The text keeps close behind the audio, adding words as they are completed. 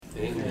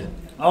Amen.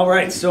 All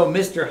right, so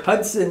Mr.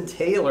 Hudson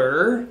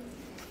Taylor.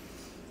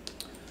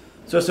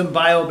 So some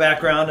bio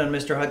background on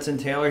Mr. Hudson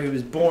Taylor. He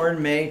was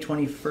born May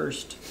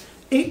 21st,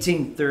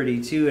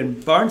 1832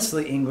 in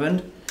Barnsley,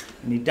 England,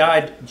 and he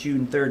died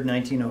June 3rd,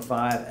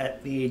 1905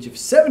 at the age of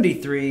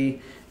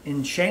 73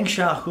 in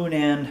Changsha,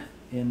 Hunan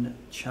in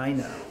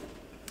China.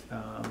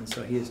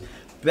 So he is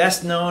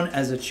best known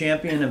as a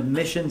champion of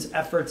missions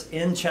efforts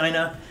in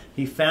China.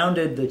 He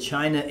founded the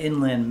China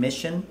Inland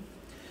Mission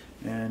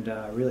and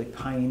really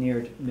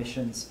pioneered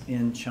missions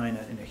in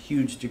China in a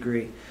huge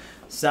degree.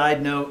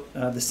 Side note,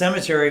 the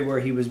cemetery where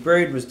he was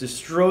buried was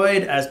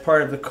destroyed as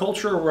part of the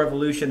Cultural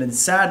Revolution, and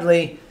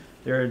sadly,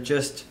 there are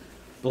just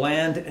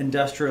bland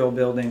industrial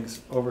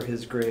buildings over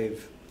his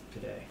grave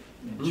today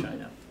in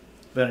China.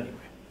 But anyway,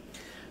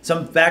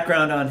 some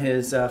background on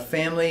his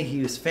family.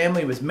 His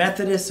family was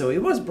Methodist, so he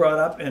was brought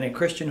up in a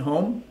Christian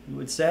home, you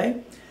would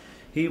say.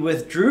 He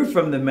withdrew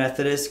from the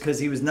Methodists because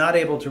he was not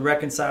able to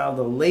reconcile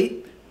the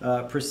late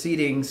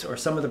proceedings or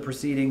some of the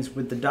proceedings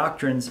with the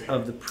doctrines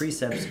of the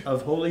precepts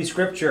of Holy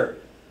Scripture.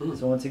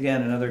 So once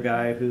again, another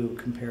guy who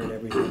compared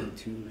everything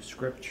to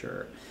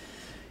Scripture.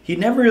 He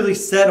never really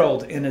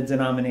settled in a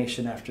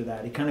denomination after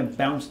that. He kind of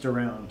bounced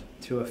around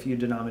to a few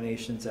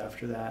denominations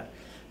after that.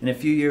 And a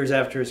few years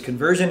after his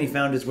conversion, he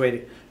found his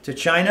way to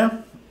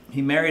China.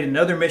 He married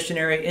another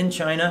missionary in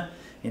China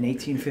in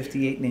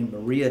 1858 named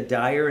Maria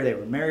Dyer. They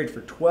were married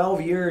for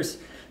 12 years.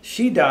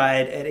 She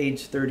died at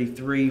age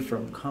 33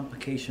 from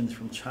complications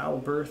from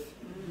childbirth,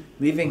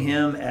 leaving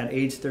him at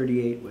age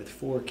 38 with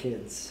 4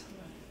 kids.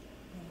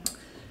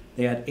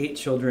 They had 8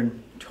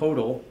 children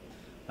total.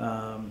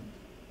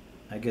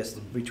 I guess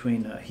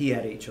between he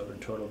had 8 children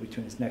total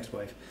between his next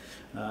wife.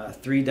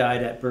 3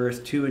 died at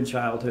birth, 2 in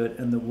childhood,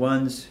 and the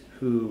ones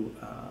who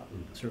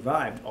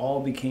survived all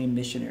became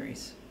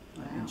missionaries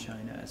in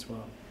China as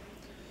well.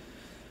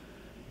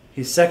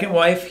 His second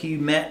wife he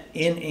met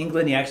in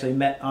England. He actually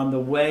met on the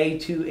way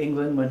to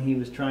England when he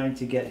was trying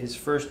to get his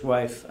first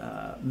wife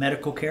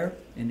medical care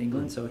in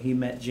England. So he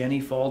met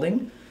Jenny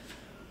Faulding,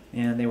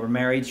 and they were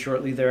married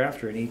shortly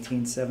thereafter in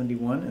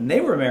 1871. And they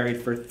were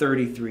married for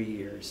 33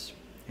 years,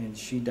 and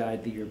she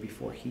died the year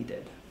before he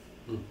did.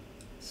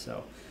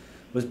 So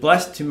was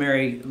blessed to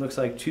marry, it looks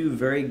like, 2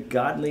 very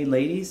godly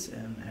ladies,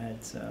 and had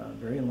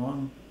very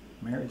long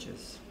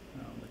marriages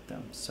with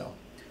them. So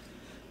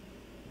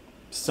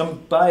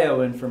some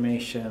bio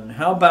information.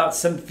 How about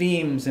some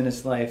themes in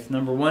his life?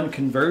 Number 1,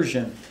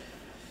 conversion.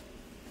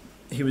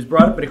 He was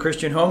brought up in a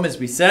Christian home, as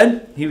we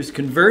said. He was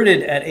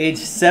converted at age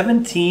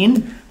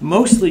 17,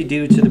 mostly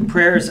due to the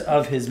prayers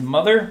of his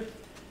mother.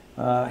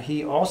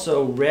 He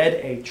also read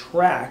a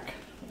tract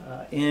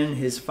in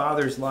his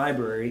father's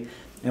library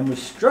and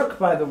was struck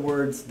by the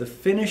words, "the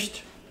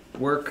finished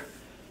work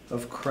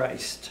of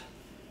Christ."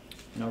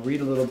 And I'll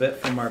read a little bit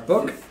from our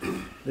book.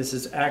 This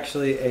is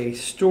actually a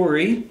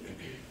story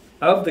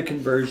of the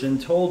conversion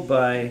told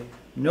by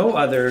no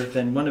other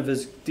than one of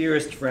his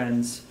dearest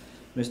friends,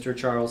 Mr.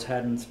 Charles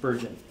Haddon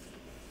Spurgeon.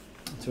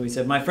 So he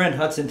said, "My friend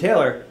Hudson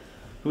Taylor,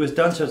 who has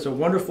done such a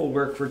wonderful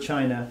work for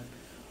China,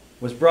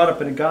 was brought up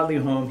in a godly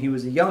home. He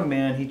was a young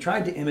man. He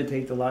tried to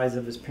imitate the lives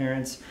of his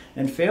parents,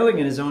 and failing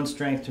in his own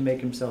strength to make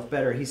himself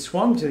better, he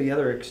swung to the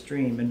other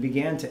extreme and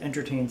began to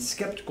entertain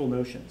skeptical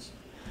notions.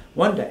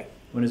 One day,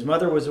 when his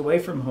mother was away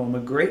from home, a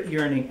great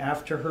yearning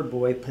after her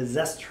boy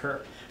possessed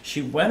her.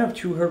 She went up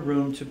to her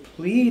room to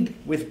plead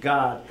with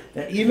God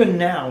that even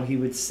now he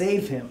would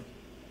save him.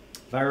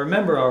 If I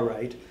remember all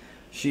right,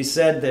 she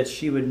said that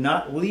she would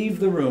not leave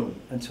the room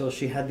until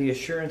she had the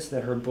assurance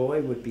that her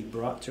boy would be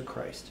brought to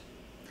Christ.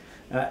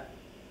 At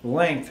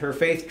length, her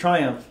faith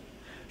triumphed.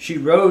 She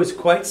rose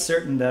quite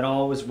certain that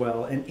all was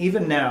well, and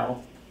even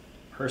now,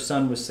 her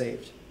son was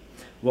saved.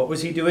 What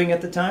was he doing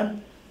at the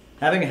time?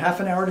 Having half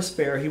an hour to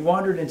spare, he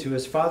wandered into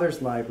his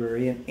father's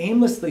library and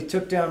aimlessly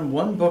took down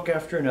one book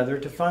after another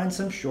to find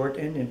some short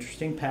and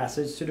interesting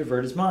passage to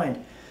divert his mind.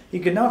 He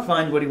could not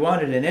find what he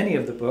wanted in any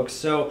of the books,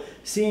 so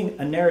seeing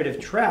a narrative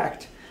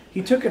tract,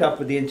 he took it up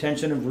with the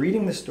intention of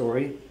reading the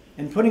story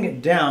and putting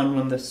it down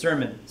when the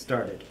sermon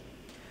started.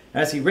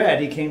 As he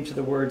read, he came to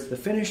the words, 'the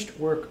finished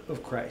work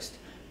of Christ,'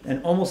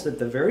 and almost at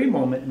the very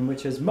moment in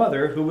which his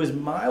mother, who was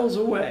miles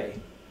away,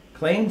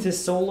 claimed his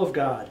soul of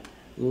God,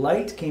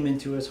 light came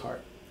into his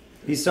heart.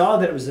 He saw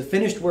that it was the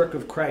finished work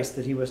of Christ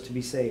that he was to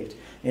be saved,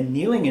 and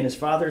kneeling in his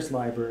father's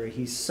library,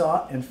 he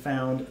sought and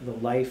found the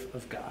life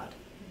of God.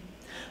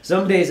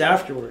 Some days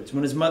afterwards,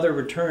 when his mother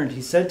returned,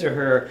 he said to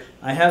her,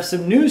 'I have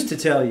some news to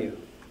tell you.'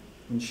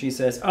 And she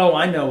says, 'Oh,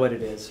 I know what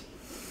it is.'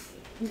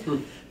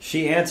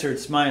 She answered,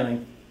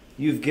 smiling,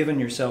 'You've given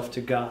yourself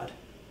to God.'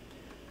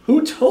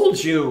 'Who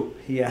told you?'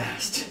 he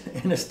asked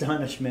in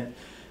astonishment.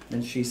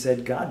 And she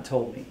said, 'God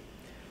told me.'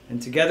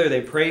 And together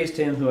they praised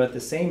him who at the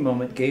same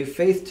moment gave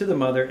faith to the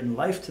mother and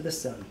life to the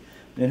son,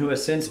 and who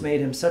has since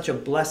made him such a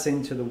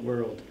blessing to the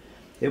world.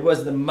 It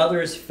was the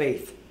mother's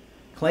faith,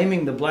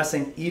 claiming the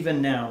blessing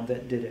even now,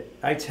 that did it.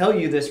 I tell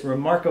you this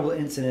remarkable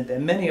incident, that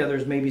many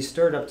others may be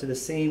stirred up to the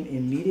same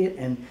immediate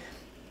and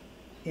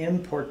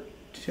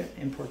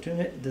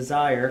importunate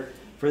desire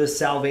for the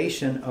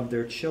salvation of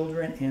their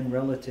children and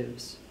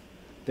relatives.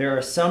 There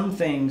are some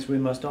things we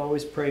must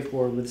always pray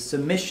for with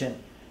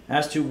submission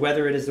as to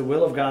whether it is the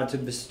will of God to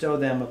bestow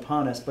them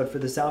upon us, but for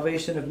the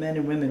salvation of men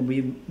and women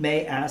we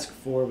may ask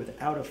for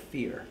without a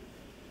fear.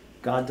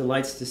 God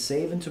delights to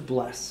save and to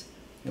bless,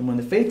 and when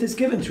the faith is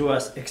given to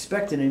us,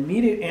 expect an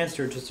immediate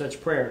answer to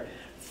such prayer.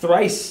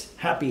 Thrice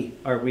happy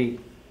are we.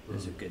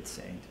 Is a good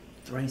saying.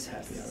 Thrice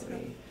happy are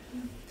we.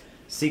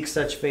 Seek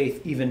such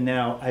faith even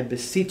now. I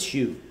beseech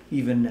you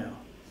even now.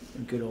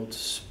 Good old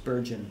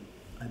Spurgeon.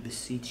 I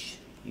beseech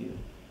you.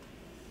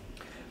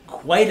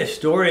 Quite a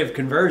story of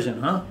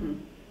conversion, huh?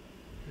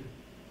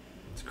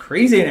 It's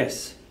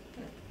craziness.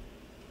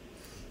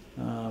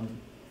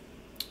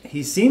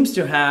 He seems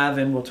to have,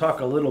 and we'll talk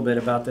a little bit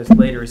about this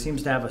later, he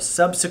seems to have a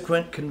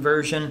subsequent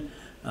conversion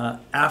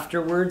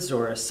afterwards,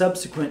 or a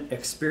subsequent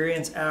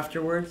experience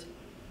afterwards.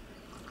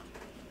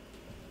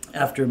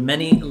 After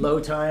many low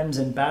times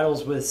and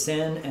battles with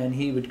sin, and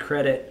he would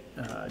credit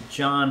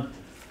John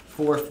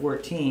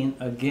 4:14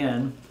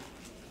 again,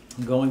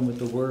 going with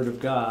the Word of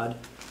God.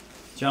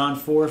 John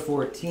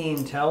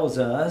 4:14 tells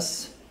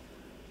us,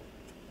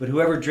 "But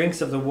whoever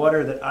drinks of the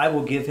water that I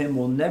will give him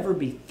will never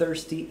be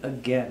thirsty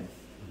again.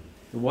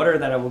 The water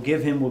that I will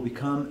give him will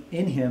become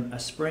in him a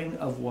spring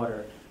of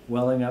water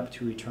welling up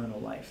to eternal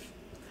life."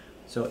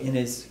 So in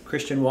his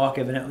Christian walk,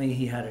 evidently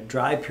he had a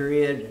dry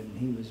period and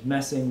he was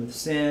messing with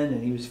sin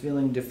and he was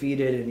feeling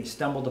defeated, and he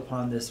stumbled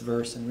upon this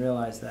verse and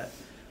realized that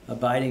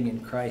abiding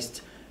in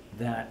Christ,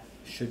 that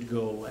should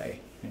go away.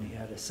 And he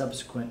had a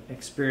subsequent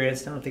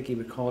experience. I don't think he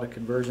would call it a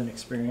conversion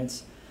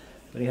experience,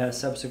 but he had a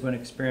subsequent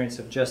experience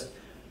of just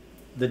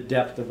the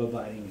depth of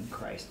abiding in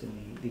Christ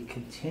and the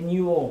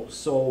continual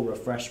soul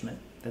refreshment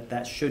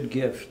that should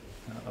give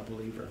a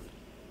believer.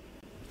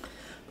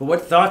 But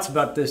what thoughts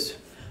about this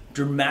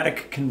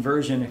dramatic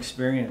conversion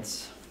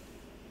experience?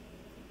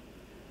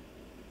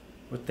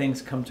 What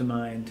things come to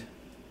mind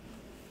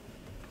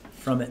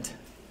from it?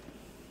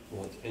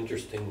 Well, it's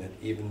interesting that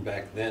even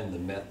back then the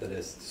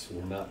Methodists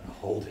were not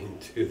holding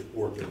to the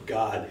Word of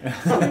God.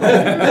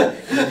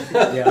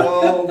 Yeah.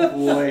 Oh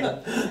boy.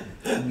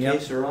 Yep. Que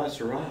sera,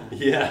 sera.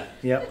 Yeah.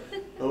 Yep.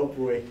 Oh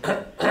boy.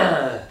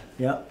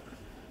 Yep.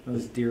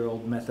 Those dear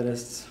old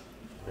Methodists.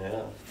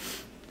 Yeah.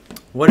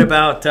 What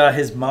about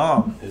his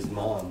mom? His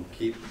mom,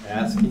 keep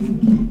asking,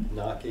 keep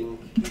knocking,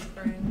 keep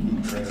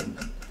praying.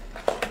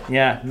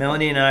 Yeah,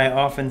 Melanie and I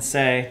often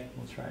say,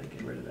 we'll try to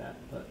get rid of that,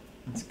 but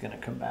it's going to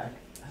come back.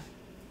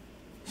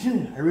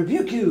 I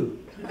rebuke you.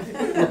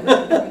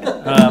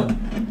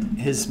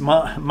 His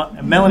mom,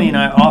 Melanie and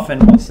I often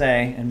will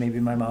say, and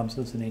maybe my mom's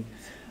listening,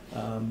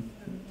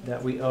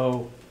 that we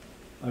owe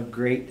a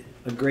great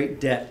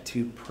debt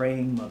to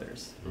praying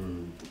mothers.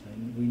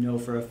 And we know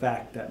for a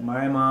fact that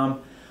my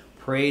mom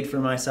prayed for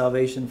my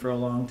salvation for a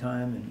long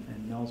time,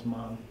 and Mel's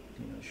mom,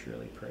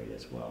 surely prayed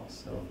as well.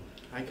 So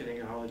I can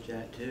acknowledge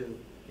that too.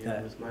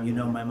 With my you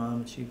know mom. my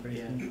mom, she prayed.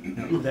 Yeah.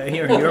 No,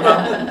 your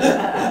mom.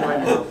 My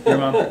mom. Your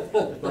mom.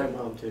 With my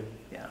mom too.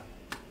 Yeah.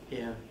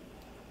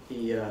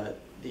 Yeah.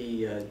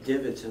 The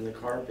divots in the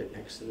carpet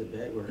next to the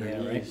bed were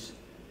her knees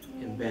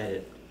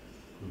embedded.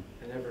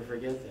 I never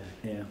forget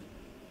that. Yeah.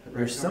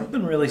 There's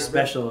something really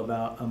special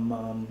about a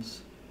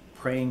mom's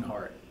praying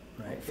heart,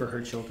 right, for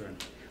her children.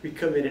 We'd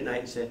come in at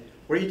night and say,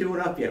 "What are you doing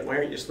up yet? Why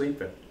aren't you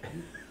sleeping?"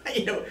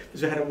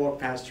 Because I had to walk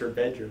past her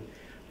bedroom.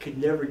 Could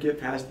never get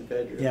past the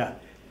bedroom. Yeah.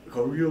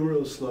 Go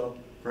real slow.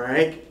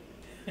 Frank?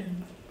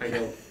 I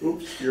go,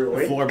 "Oops, you're The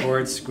awake."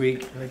 floorboards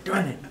squeak. Like,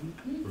 darn it.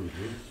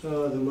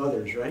 Oh, the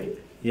mothers, right?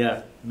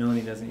 Yeah.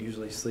 Melanie doesn't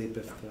usually sleep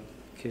if the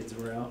kids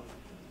were out.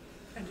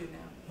 I do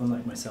now.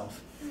 Unlike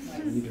myself.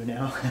 You do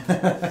now.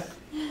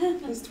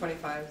 He's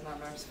 25, it's not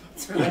my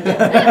responsibility.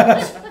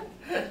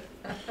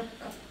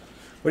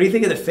 What do you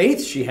think of the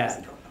faith she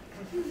had?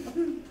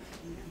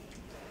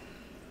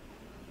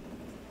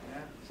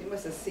 She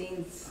must have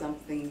seen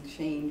something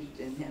changed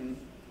in him.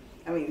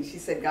 I mean, she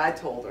said God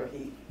told her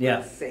he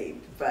was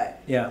saved,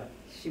 but Yeah.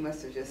 she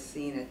must have just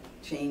seen a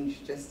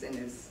change just in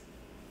his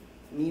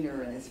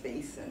demeanor and his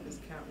face and His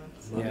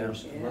countenance.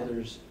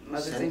 Mother's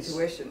mother's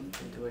intuition.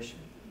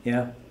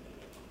 Yeah.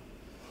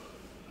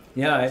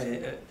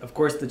 Yeah, of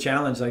course the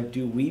challenge, like,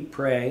 do we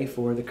pray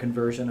for the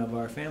conversion of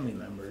our family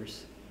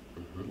members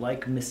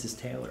like Mrs.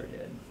 Taylor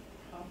did?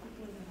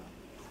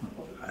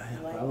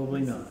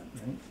 Probably not,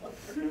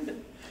 right?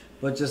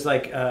 But just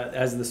like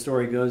as the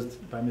story goes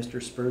by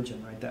Mr.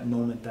 Spurgeon, right, that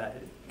moment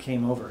that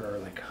came over her,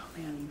 like, oh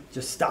man,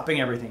 just stopping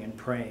everything and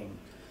praying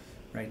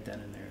right then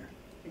and there.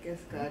 I guess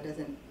God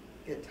doesn't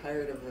get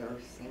tired of our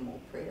same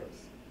old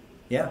prayers.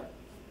 Yeah.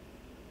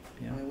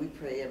 I mean, we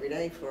pray every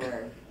day for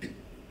our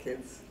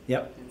kids.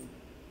 Yep. And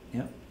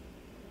Yep.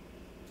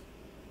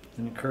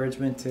 An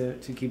encouragement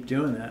to keep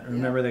doing that.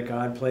 Remember that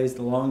God plays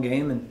the long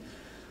game, and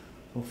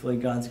hopefully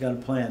God's got a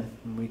plan.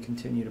 And we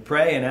continue to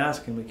pray and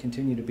ask, and we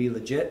continue to be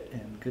legit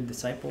and good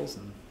disciples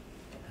and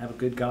have a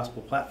good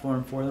gospel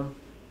platform for them.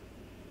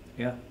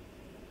 Yeah.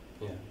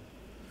 Yeah.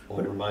 Well,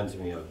 it reminds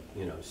me of,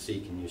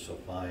 seek and you shall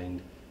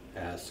find,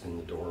 ask and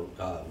the door,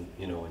 and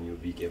you'll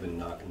be given,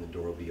 knock and the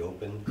door will be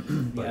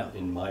open. But Yeah.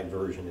 in my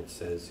version, it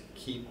says,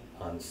 keep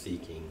on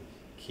seeking,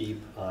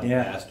 keep on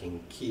Yeah.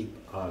 asking, keep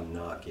on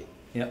knocking.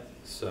 Yep.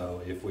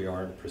 So if we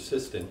aren't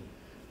persistent,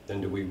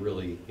 then do we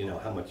really,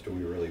 how much do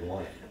we really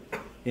want it?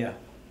 Yeah.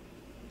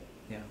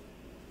 Yeah.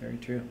 Very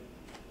true.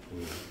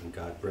 And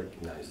God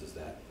recognizes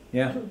that.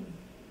 Yeah.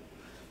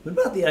 What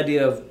about the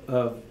idea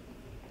of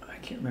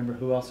I can't remember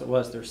who else it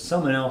was. There's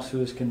someone else who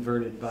was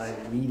converted by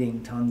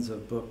reading tons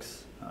of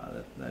books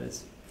that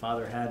his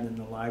father had in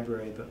the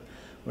library. But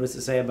what does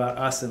it say about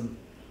us and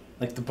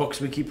like the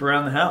books we keep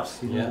around the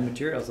house? Yeah. The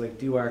materials. Like,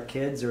 do our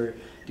kids or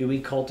do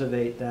we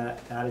cultivate that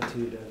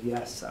attitude of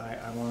yes,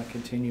 I want to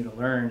continue to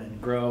learn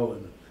and grow,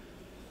 and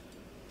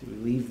do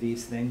we leave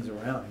these things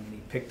around? I mean,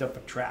 he picked up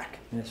a track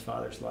in his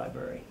father's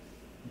library.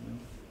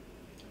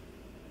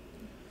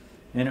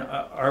 And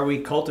are we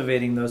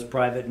cultivating those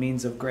private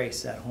means of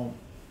grace at home?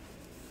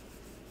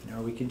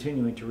 Are we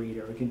continuing to read?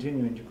 Are we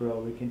continuing to grow?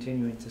 Are we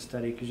continuing to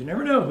study? Because you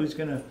never know who's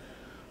going to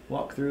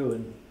walk through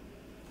and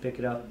pick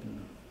it up.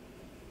 And,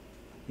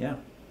 yeah.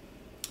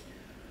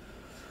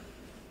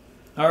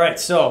 All right,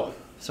 so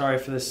sorry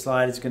for this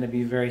slide. It's going to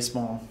be very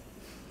small,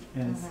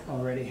 and it's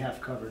already half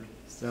covered.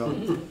 So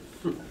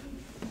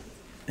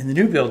in the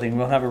new building,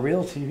 we'll have a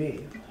real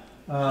TV.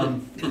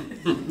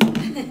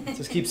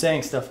 Just keep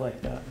saying stuff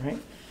like that, right?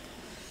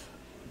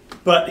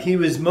 But he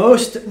was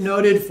most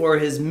noted for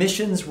his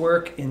missions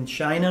work in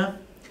China.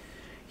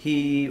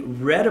 He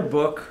read a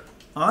book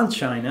on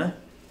China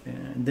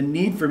and the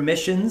need for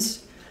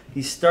missions.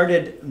 He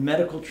started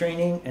medical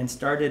training and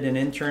started an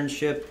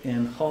internship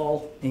in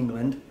Hull,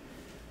 England.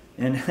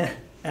 And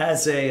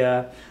as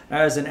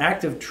an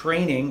act of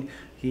training,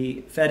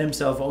 he fed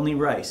himself only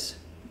rice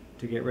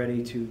to get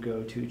ready to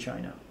go to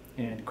China.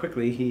 And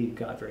quickly he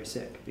got very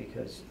sick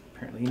because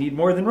apparently you need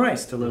more than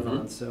rice to live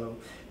on. So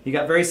he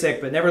got very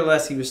sick, but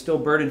nevertheless he was still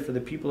burdened for the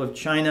people of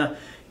China.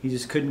 He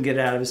just couldn't get it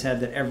out of his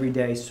head that every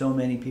day so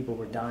many people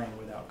were dying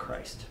without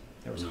Christ.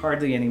 There was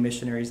hardly any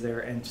missionaries there,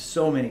 and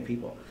so many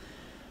people.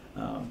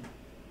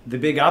 The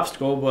big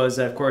obstacle was,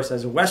 of course,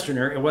 as a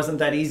Westerner, it wasn't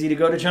that easy to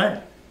go to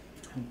China.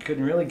 You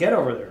couldn't really get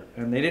over there,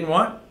 and they didn't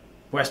want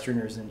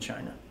Westerners in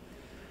China.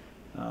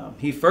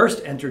 He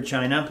first entered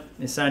China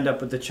and signed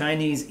up with the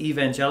Chinese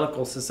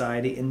Evangelical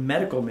Society in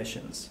medical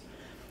missions.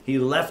 He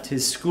left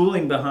his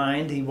schooling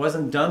behind. He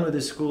wasn't done with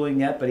his schooling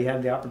yet, but he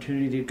had the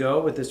opportunity to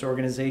go with this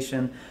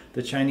organization,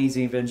 the Chinese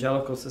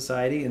Evangelical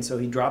Society, and so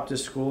he dropped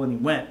his school and he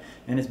went.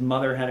 And his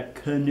mother had a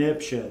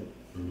conniption,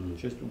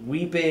 just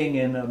weeping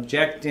and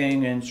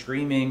objecting and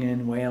screaming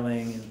and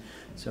wailing. And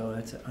so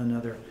that's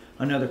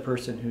another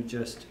person who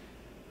just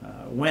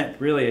went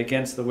really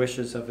against the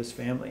wishes of his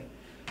family.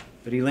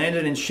 But he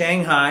landed in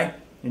Shanghai,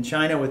 in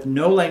China, with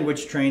no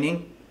language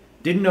training.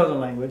 Didn't know the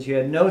language. He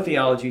had no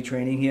theology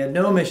training. He had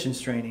no missions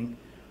training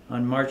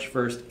on March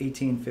 1st,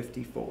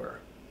 1854.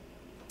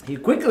 He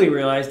quickly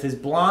realized his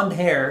blonde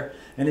hair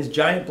and his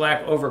giant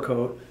black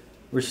overcoat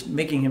were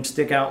making him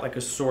stick out like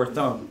a sore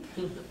thumb.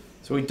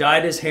 So he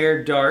dyed his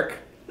hair dark,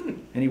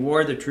 and he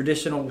wore the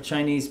traditional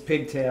Chinese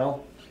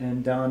pigtail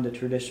and donned a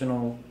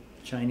traditional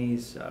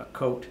Chinese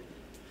coat.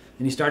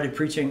 And he started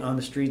preaching on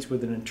the streets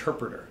with an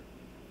interpreter.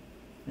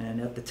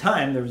 And at the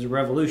time, there was a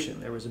revolution.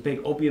 There was a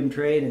big opium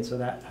trade, and so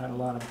that had a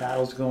lot of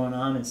battles going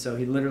on. And so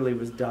he literally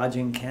was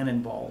dodging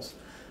cannonballs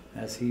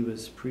as he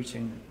was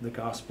preaching the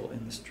gospel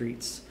in the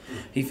streets.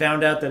 He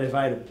found out that if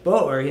I had a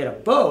boat, or he had a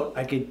boat,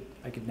 I could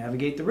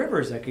navigate the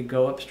rivers. I could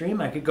go upstream.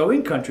 I could go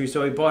in country.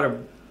 So he bought a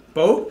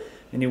boat,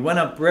 and he went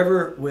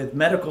upriver with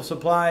medical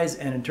supplies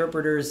and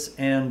interpreters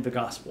and the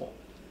gospel.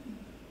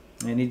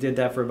 And he did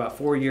that for about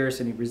 4 years,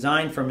 and he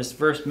resigned from his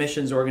first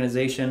missions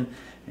organization,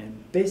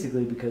 and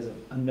basically because of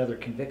another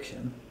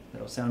conviction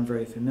that'll sound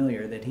very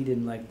familiar, that he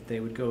didn't like that they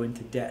would go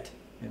into debt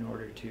in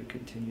order to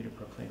continue to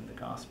proclaim the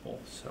gospel.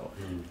 So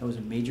that was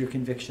a major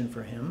conviction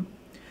for him.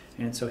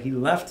 And so he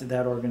left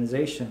that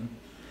organization.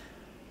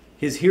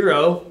 His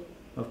hero,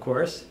 of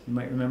course, you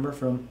might remember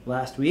from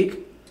last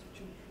week,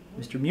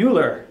 Mr.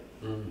 Mueller,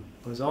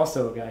 was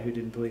also a guy who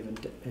didn't believe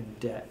in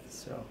debt.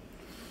 So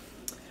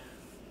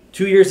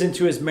 2 years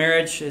into his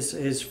marriage,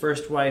 his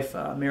first wife,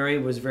 Mary,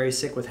 was very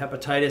sick with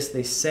hepatitis.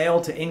 They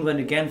sailed to England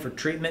again for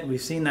treatment. We've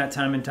seen that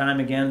time and time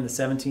again in the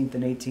 17th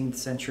and 18th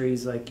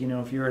centuries. Like,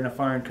 if you were in a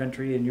foreign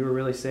country and you were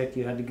really sick,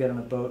 you had to get on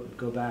a boat and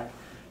go back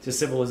to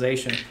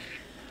civilization.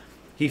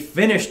 He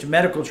finished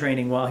medical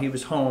training while he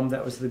was home.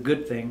 That was the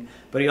good thing.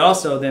 But he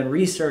also then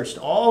researched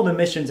all the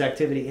missions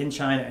activity in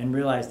China and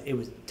realized it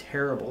was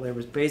terrible. There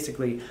was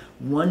basically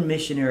one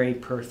missionary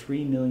per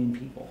 3 million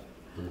people.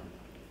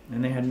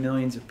 And they had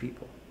millions of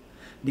people.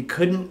 He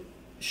couldn't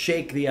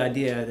shake the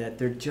idea that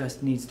there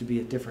just needs to be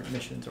a different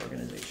missions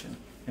organization.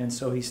 And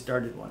so he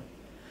started one.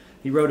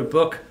 He wrote a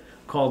book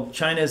called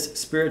China's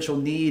Spiritual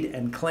Need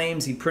and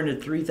Claims. He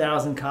printed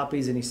 3,000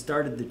 copies, and he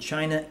started the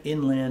China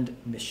Inland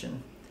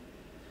Mission.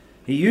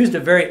 He used a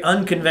very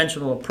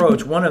unconventional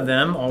approach. One of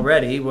them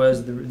already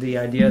was the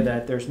idea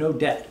that there's no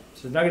debt.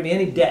 So there's not going to be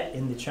any debt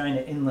in the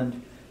China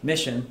Inland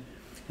Mission.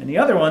 And the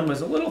other one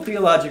was a little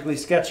theologically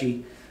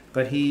sketchy.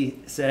 But he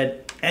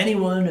said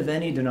anyone of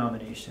any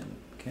denomination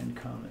can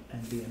come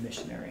and be a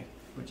missionary,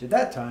 which at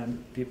that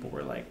time people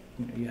were like,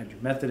 you had your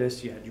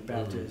Methodists, you had your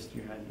Baptists,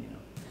 you had,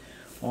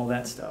 all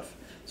that stuff.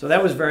 So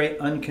that was very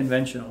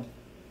unconventional.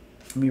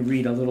 Let me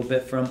read a little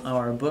bit from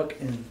our book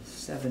in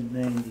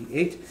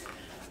 798.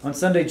 On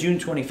Sunday, June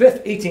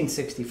 25th,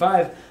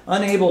 1865,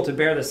 unable to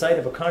bear the sight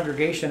of a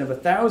congregation of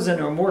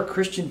 1,000 or more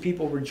Christian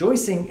people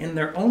rejoicing in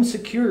their own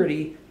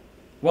security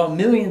while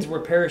millions were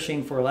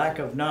perishing for lack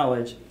of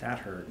knowledge, that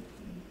hurt.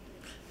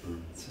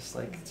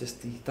 It's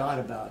just the thought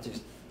about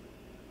just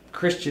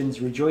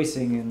Christians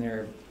rejoicing in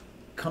their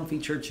comfy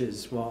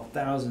churches while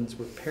thousands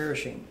were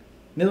perishing,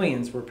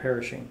 millions were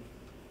perishing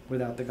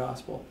without the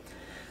gospel.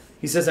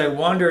 He says, I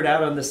wandered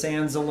out on the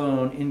sands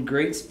alone in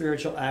great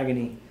spiritual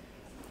agony.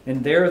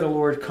 And there the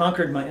Lord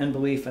conquered my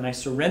unbelief, and I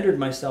surrendered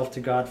myself to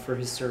God for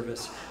his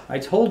service. I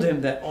told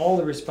him that all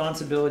the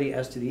responsibility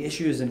as to the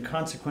issues and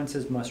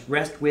consequences must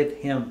rest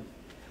with him,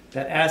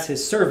 that as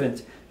his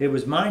servant, it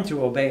was mine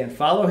to obey and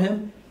follow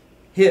him,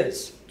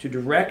 his to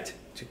direct,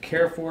 to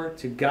care for,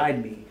 to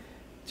guide me,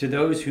 to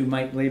those who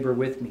might labor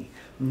with me.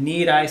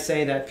 Need I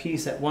say that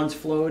peace at once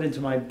flowed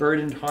into my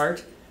burdened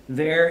heart?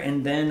 There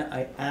and then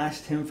I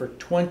asked him for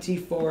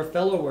 24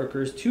 fellow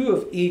workers, 2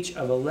 of each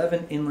of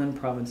 11 inland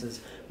provinces,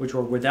 which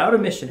were without a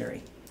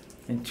missionary,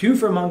 and 2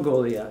 from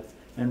Mongolia.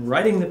 And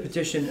writing the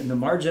petition in the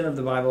margin of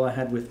the Bible I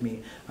had with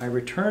me, I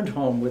returned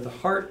home with a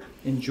heart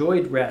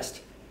enjoyed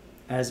rest,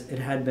 as it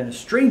had been a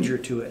stranger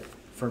to it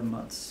for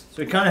months.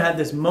 So he kind of had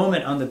this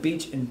moment on the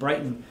beach in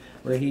Brighton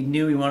where he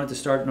knew he wanted to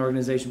start an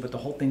organization, but the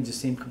whole thing just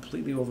seemed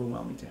completely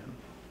overwhelming to him.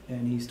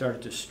 And he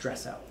started to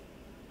stress out.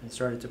 I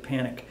started to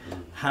panic.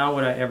 How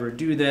would I ever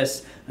do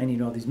this? I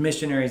need all these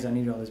missionaries. I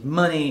need all this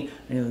money.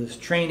 I need all this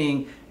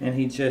training. And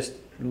he just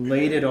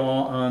laid it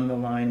all on the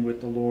line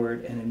with the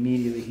Lord. And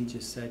immediately he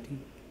just said,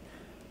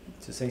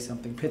 to say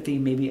something pithy,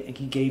 maybe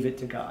he gave it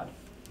to God.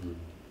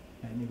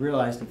 And he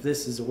realized if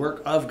this is a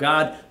work of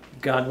God,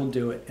 God will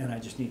do it. And I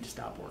just need to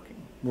stop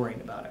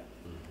worrying about it.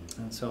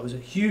 And so it was a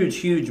huge,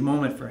 huge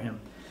moment for him.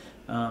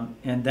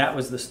 And that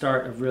was the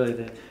start of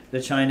really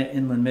the China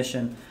Inland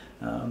Mission.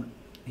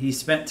 He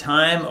spent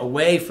time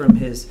away from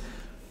his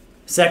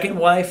second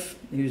wife.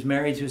 He was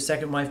married to his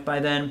second wife by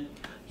then.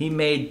 He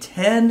made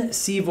 10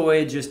 sea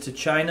voyages to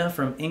China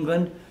from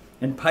England,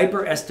 and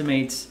Piper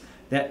estimates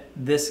that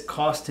this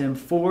cost him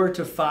 4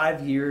 to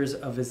 5 years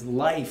of his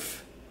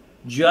life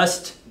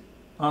just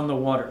on the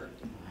water.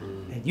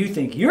 And you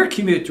think your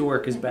commute to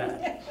work is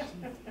bad,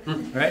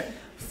 right?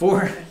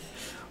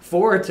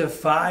 4 to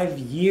 5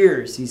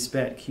 years he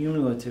spent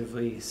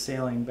cumulatively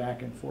sailing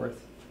back and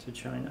forth to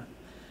China.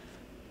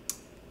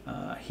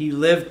 He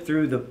lived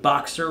through the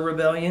Boxer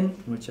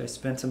Rebellion, which I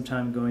spent some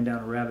time going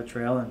down a rabbit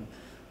trail and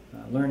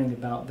learning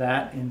about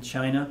that in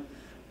China.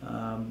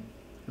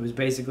 It was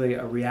basically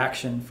a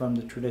reaction from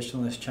the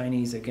traditionalist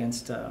Chinese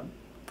against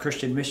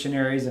Christian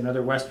missionaries and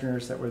other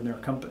Westerners that were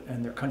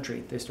in their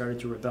country. They started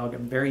to rebel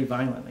very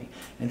violently.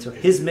 And so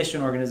his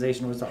mission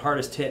organization was the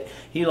hardest hit.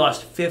 He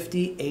lost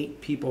 58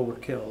 people were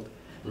killed,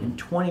 and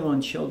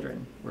 21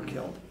 children were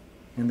killed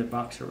in the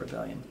Boxer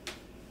Rebellion.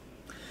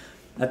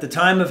 At the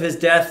time of his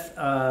death,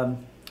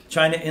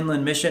 China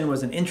Inland Mission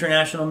was an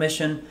international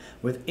mission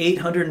with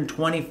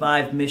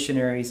 825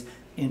 missionaries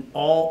in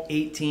all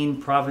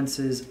 18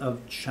 provinces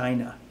of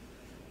China.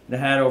 It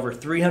had over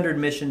 300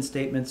 mission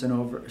stations and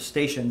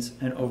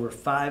over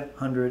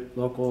 500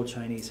 local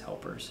Chinese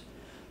helpers.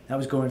 That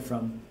was going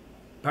from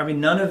probably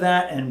none of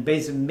that and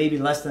basically maybe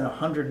less than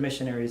 100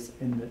 missionaries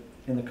in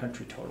the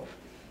country total.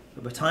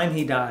 By the time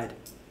he died,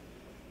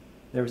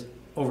 there was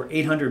over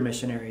 800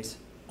 missionaries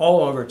all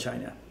over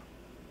China,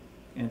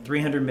 and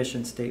 300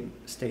 mission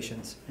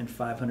stations and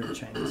 500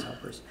 Chinese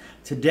helpers.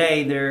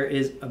 Today, there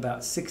is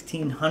about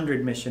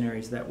 1,600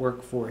 missionaries that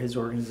work for his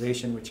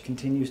organization, which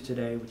continues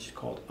today, which is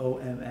called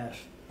OMFF,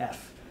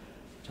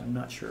 which I'm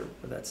not sure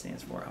what that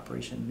stands for,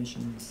 Operation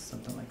Missions,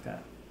 something like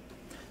that.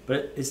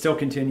 But it still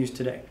continues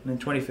today. And in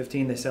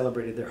 2015, they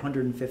celebrated their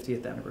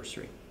 150th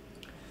anniversary.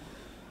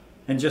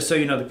 And just so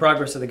you know the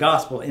progress of the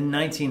gospel, in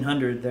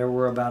 1900, there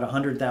were about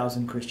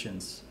 100,000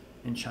 Christians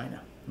in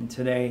China. And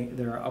today,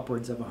 there are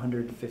upwards of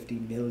 150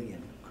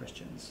 million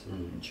Christians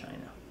in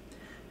China.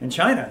 In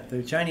China,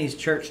 the Chinese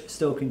church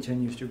still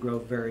continues to grow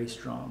very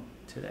strong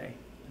today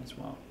as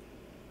well.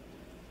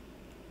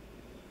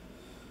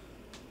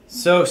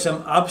 So,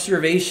 some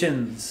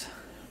observations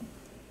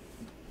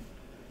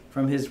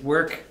from his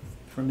work,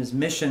 from his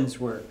missions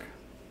work.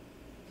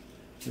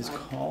 His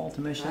call to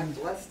mission. God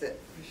blessed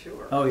it, for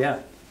sure. Oh,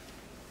 yeah.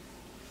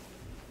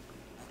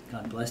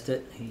 God blessed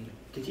it.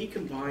 Did he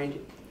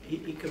combine?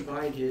 He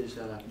combined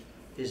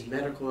his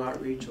medical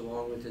outreach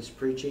along with his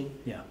preaching.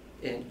 Yeah.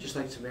 And just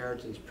like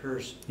Samaritan's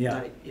Purse,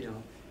 Yeah.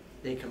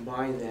 They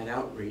combined that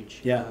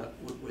outreach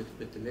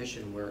with the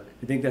mission work.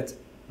 I think that's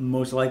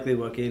most likely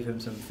what gave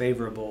him some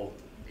favorable,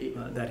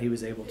 that he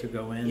was able to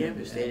go in. Yeah,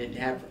 because they didn't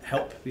have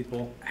help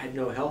people. Had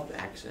no health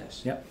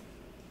access. Yep.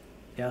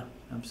 Yeah,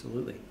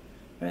 absolutely.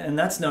 And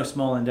that's no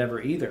small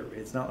endeavor either.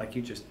 It's not like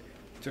you just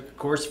took a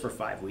course for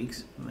 5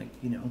 weeks. Like,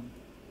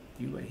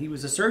 he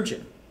was a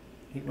surgeon.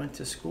 He went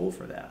to school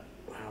for that.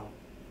 Wow.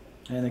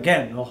 And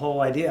again, the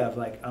whole idea of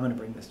like, I'm going to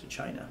bring this to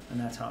China, and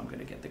that's how I'm going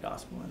to get the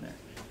gospel in there.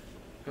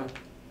 Huh.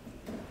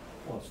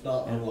 Well, it's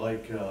not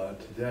unlike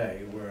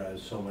today,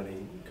 whereas so many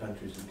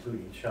countries,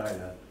 including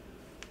China,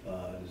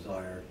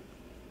 desire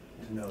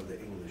to know the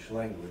English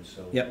language.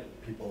 So Yep.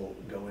 people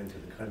go into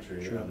the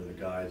country Sure. under the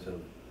guise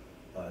of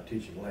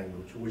teaching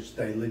language, which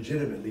they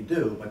legitimately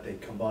do, but they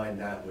combine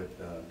that with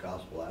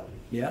gospel outreach.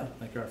 Yeah,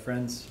 like our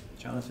friends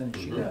Jonathan and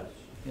Sheila. Yes.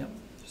 Yep,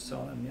 just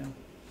saw them. Yeah.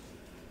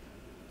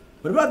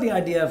 What about the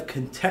idea of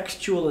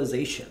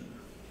contextualization?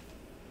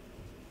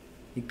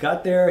 He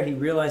got there. He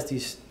realized he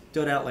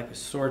stood out like a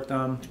sore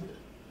thumb.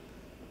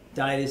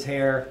 Dyed his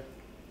hair,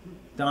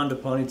 donned a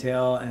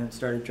ponytail, and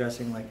started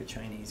dressing like a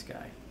Chinese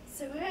guy.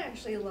 So I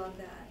actually love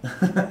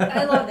that.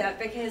 I love that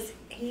because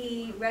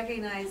he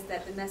recognized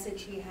that the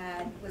message he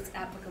had was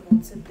applicable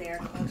to their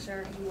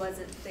culture. He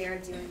wasn't there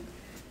doing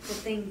the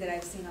thing that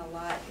I've seen a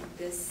lot in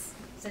this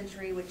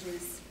century, which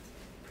is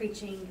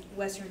preaching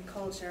Western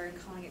culture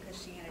and calling it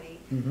Christianity.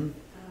 Mm-hmm.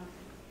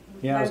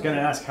 Yeah, I was going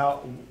to ask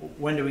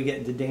when do we get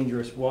into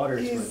dangerous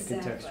waters with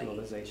Exactly.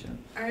 contextualization?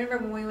 I remember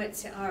when we went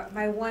to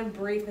my one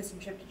brief mission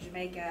trip to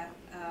Jamaica,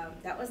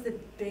 that was the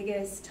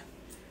biggest,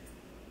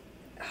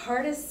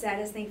 hardest,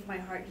 saddest thing for my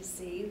heart to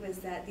see was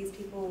that these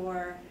people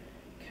were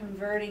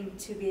converting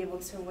to be able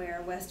to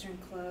wear Western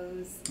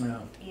clothes Yeah.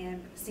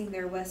 and sing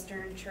their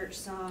Western church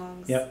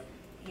songs. Yep.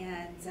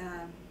 And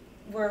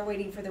we're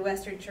waiting for the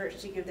Western church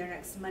to give their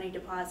next money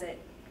deposit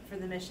for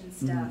the mission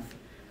stuff.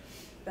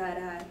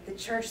 But the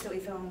church that we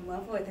fell in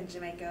love with in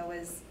Jamaica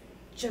was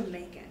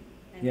Jamaican.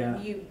 And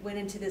Yeah. you went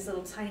into this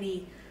little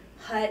tiny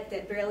hut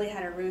that barely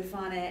had a roof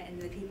on it,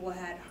 and the people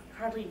had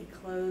hardly any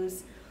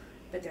clothes,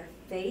 but their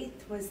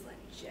faith was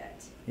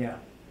legit. Yeah.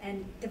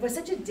 And there was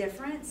such a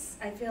difference.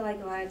 I feel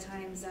like a lot of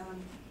times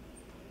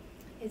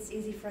it's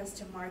easy for us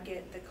to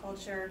market the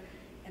culture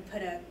and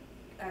put a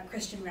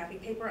Christian wrapping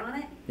paper on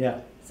it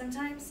Yeah.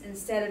 sometimes,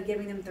 instead of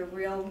giving them the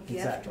real gift,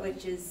 Exactly.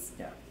 which is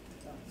Yeah.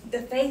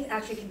 the faith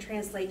actually can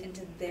translate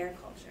into their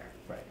culture.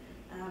 Right.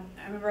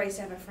 I remember I used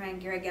to have a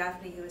friend, Gary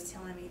Gaffney, who was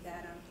telling me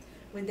that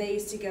when they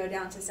used to go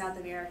down to South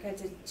America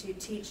to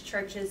teach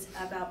churches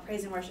about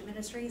praise and worship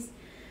ministries,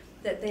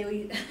 that they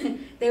would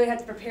they would have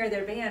to prepare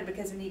their band,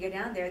 because when you go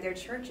down there, their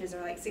churches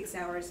are like 6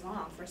 hours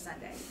long for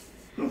Sunday.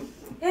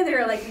 And they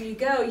were like, when you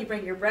go, you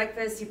bring your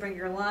breakfast, you bring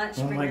your lunch,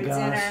 you Oh bring my your gosh.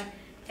 dinner,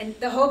 and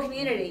the whole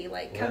community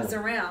like comes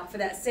Wow. around for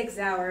that 6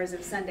 hours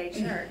of Sunday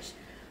church.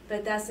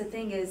 But that's the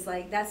thing is,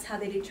 like, that's how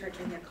they do church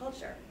in their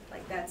culture.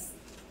 Like that's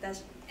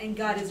and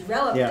God is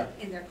relevant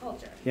Yeah. in their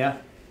culture. Yeah.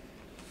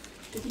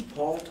 Didn't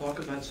Paul talk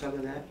about some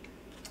of that?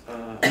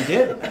 He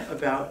did.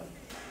 About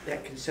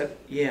that concept,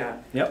 yeah.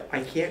 Yep. I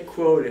can't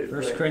quote it.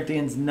 1 but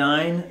Corinthians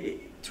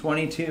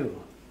 9:22.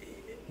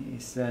 He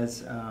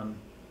says,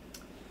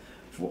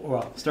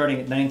 starting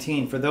at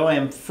 19, "For though I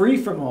am free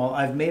from all,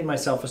 I've made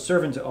myself a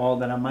servant to all,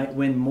 that I might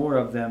win more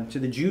of them. To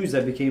the Jews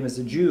I became as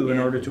a Jew, in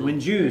Yeah. order to win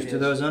Jews. Yes. To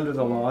those under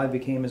the law I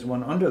became as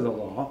one under the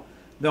law,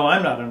 though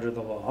I'm not under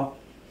the law,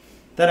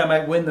 that I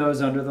might win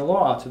those under the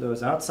law. To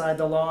those outside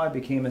the law I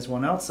became as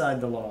one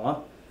outside the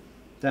law,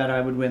 that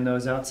I would win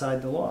those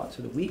outside the law.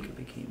 To the weak I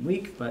became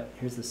weak." But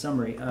here's the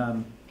summary. Do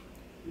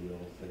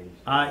all things.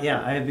 I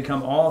have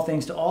become all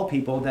things to all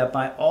people, that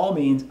by all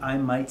means I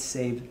might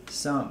save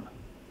some.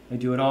 I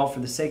do it all for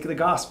the sake of the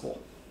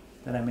gospel,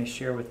 that I may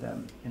share with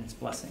them in its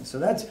blessings. So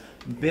that's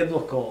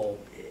biblical,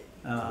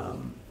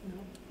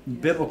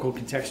 biblical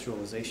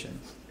contextualization,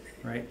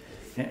 right?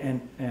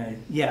 And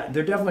yeah,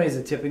 there definitely is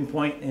a tipping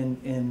point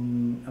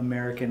in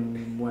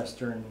American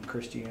Western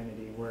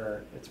Christianity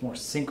where it's more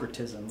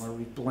syncretism, where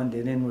we've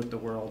blended in with the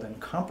world and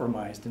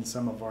compromised in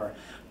some of our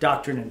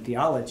doctrine and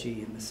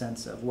theology, in the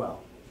sense of,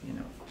 well, you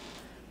know,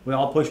 we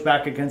all push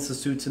back against the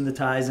suits and the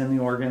ties and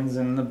the organs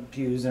and the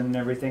pews and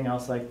everything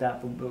else like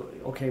that. But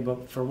okay,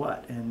 but for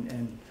what?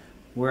 And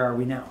where are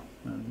we now?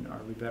 And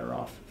are we better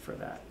off for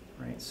that?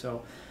 Right.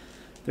 So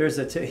there's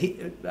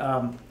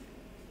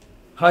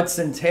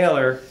Hudson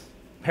Taylor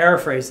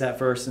paraphrased that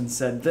verse and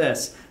said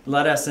this: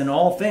 "Let us in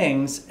all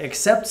things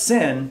except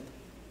sin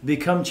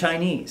become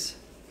Chinese,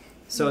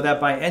 so that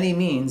by any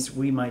means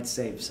we might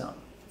save some."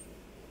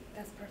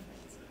 That's perfect.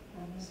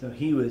 So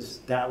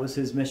that was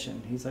his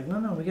mission. He's like,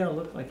 no, we got to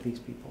look like these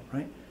people,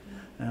 right?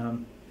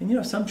 And you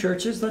know, some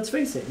churches, let's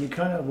face it, you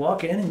kind of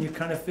walk in and you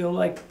kind of feel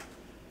like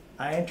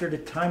I entered a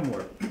time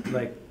warp,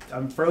 like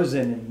I'm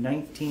frozen in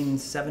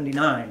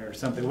 1979 or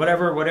something,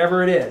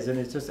 whatever it is, and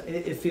it's just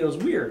it feels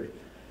weird,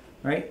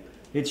 right?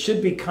 It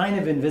should be kind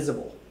of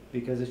invisible,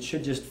 because it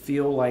should just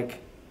feel like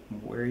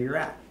where you're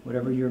at,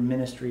 whatever your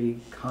ministry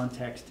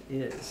context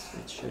is.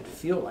 It should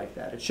feel like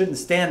that. It shouldn't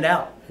stand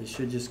out. It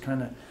should just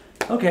kind of,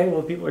 okay,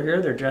 well, people are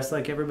here, they're dressed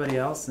like everybody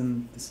else,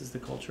 and this is the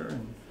culture.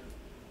 And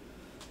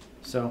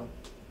so,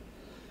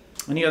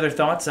 any other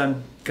thoughts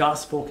on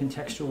gospel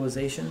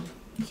contextualization?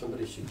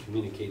 Somebody should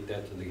communicate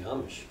that to the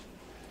Amish.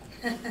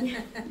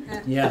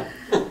 Yeah.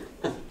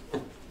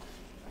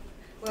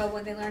 Well, Well,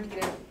 when they learn to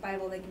get a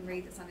Bible, they can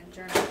read this on a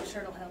journal. I'm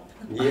sure it'll help.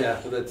 Yeah,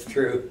 that's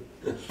true.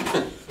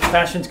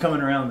 Fashion's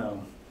coming around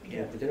though.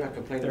 Yeah, but they're not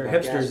complaining There are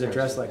about gas hipsters that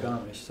dress prices. like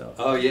Amish, so.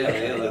 Oh,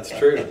 yeah, that's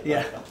true.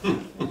 Yeah.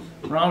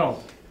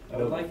 Ronald. I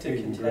would like to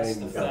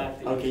contest the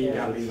fact that Okay, you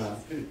got you me.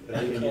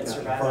 can't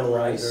survive on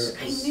rice.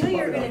 I knew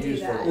you were gonna do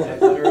that.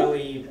 I've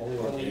literally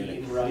only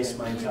eaten rice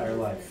my entire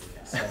life,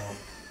 so.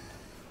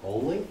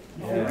 Only?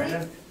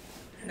 Yeah.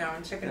 No,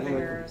 and chicken I don't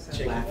fingers and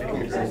Chicken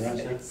fingers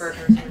and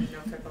burgers with no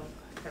pickle.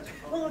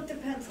 Well, it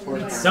depends on Or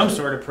the Some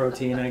sort of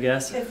protein, I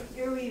guess. If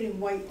you're eating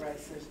white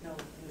rice, there's no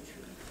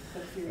nutrient.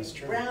 But if you're That's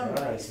eating true. brown Brown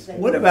rice, rice is then.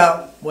 What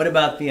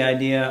about the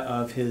idea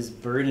of his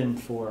burden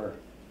for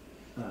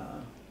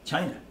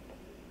China?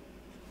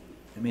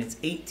 I mean, it's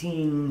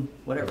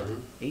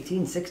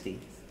 1860.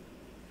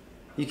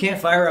 You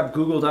can't fire up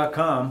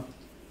Google.com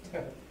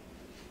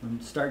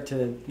and start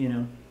to,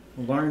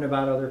 learn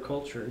about other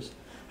cultures.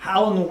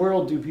 How in the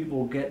world do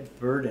people get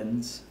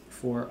burdens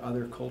for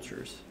other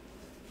cultures?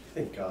 I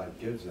think God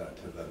gives that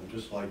to them,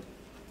 just like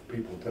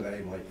people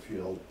today might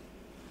feel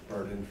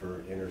burden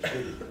for inner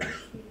city,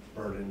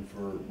 or burden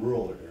for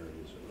rural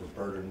areas, or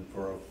burden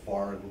for a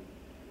foreign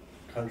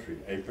country,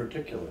 a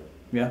particular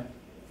Yeah.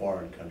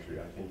 foreign country.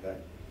 I think that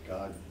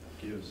God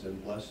gives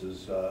and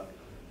blesses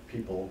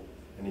people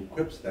and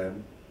equips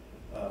them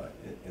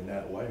in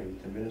that way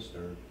to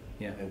minister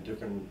Yeah. in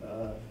different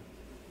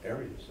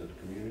areas of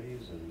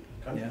communities and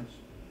countries.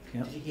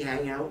 Yeah. Did he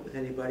hang out with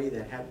anybody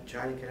that had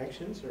China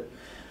connections or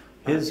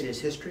His- in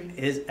his history?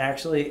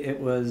 It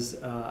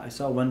was, I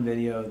saw one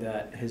video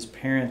that his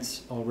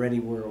parents already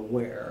were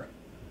aware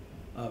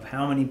of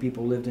how many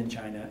people lived in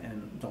China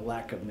and the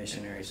lack of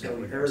missionaries So that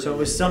we were there. heard So it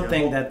was it in the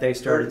something home- that they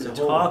started heard to in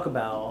the home. talk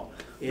about.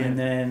 Yeah. And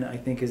then I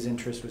think his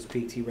interest was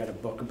piqued. He read a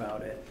book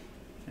about it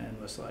and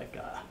was like,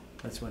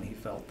 that's when he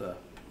felt the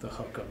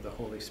hook of the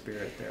Holy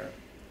Spirit there.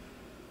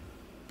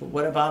 But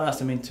what about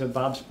us? I mean, to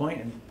Bob's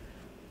point, and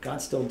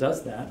God still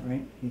does that,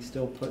 right? He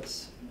still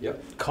puts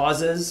Yep.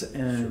 causes Sure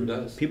and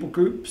does. people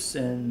groups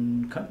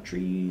and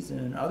countries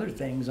and other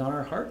things on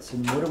our hearts.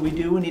 And what do we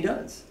do when he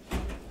does?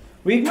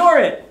 We ignore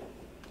it.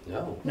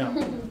 No.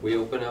 No. We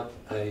open up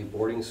a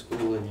boarding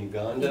school in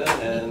Uganda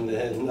and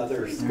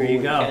another school There you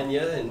in go.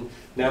 Kenya, and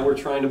now we're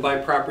trying to buy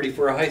property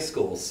for a high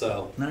school,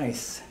 so,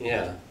 Nice.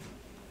 yeah.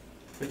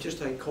 But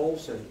just like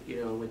Colson,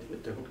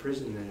 with the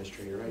prison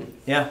ministry, right?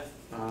 Yeah.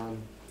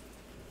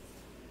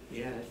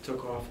 Yeah, it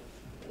took off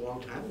a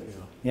long time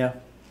ago. Yeah.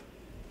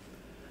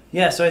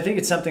 Yeah, so I think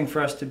it's something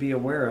for us to be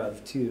aware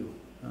of too.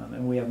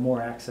 And we have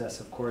more access,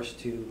 of course,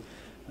 to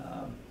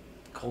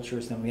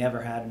cultures than we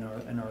ever had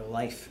in our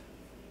life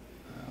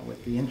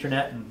with the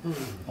internet and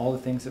all the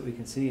things that we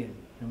can see.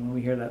 And when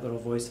we hear that little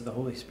voice of the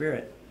Holy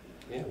Spirit.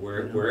 Yeah,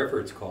 wherever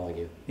it's calling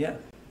you, Yeah.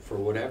 for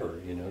whatever,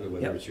 whether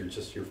Yep. it's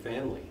just your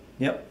family,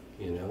 Yep.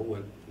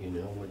 what,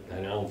 and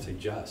I don't say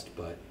just,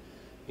 but,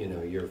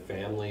 your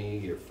family,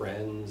 your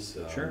friends,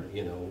 Sure.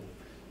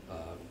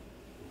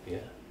 Yeah,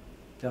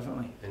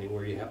 Definitely.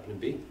 anywhere you happen to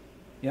be.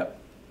 Yep.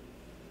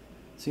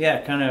 So yeah,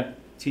 it kind of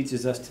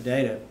teaches us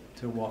today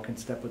to walk in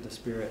step with the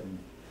Spirit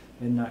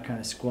and not kind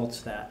of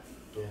squelch that.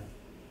 Yeah.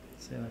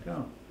 Say like,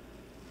 oh,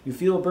 you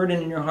feel a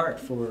burden in your heart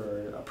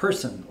for a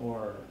person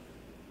or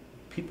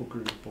people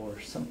group or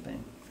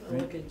something. Oh,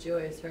 look at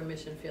Joyce, her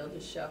mission field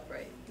is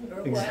ShopRite.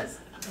 Or it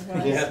Exactly.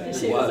 was. Yeah, it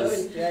She was was.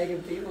 always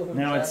dragging people from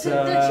Now it's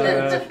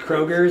ShopRite.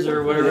 Kroger's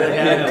or whatever they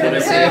Yeah, had. whatever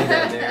they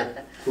had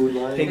there. Food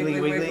line. Piggly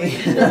Piggly Wiggly.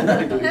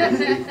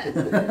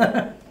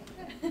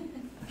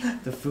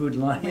 The food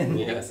lion.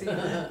 Yeah. Dixie,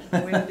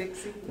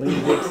 Winn-Dixie.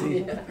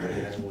 Winn-Dixie.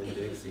 Yeah,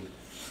 Winn-Dixie.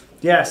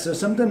 Yeah, so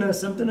something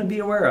to be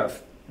aware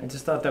of. I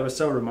just thought that was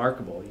so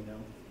remarkable,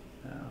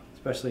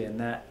 especially in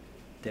that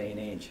day and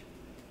age,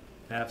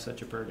 to have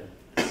such a burden.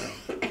 So.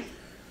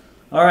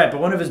 All right, but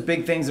one of his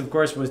big things, of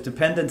course, was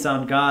dependence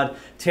on God.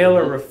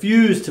 Taylor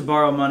refused to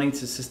borrow money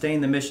to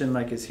sustain the mission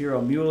like his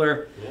hero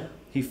Mueller. Yeah.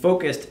 He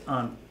focused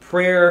on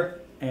prayer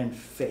and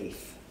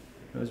faith.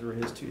 Those were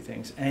his two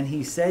things. And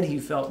he said he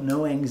felt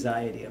no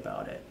anxiety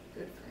about it.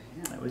 Good for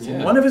him. That was in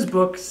Yeah. one of his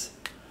books.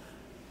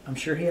 I'm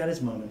sure he had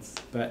his moments,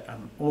 but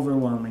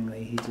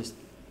overwhelmingly, he just,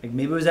 like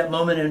maybe it was that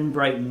moment in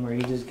Brighton where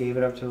he just gave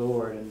it up to the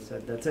Lord and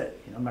said, that's it.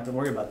 I'm not going to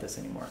worry about this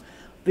anymore.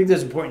 I think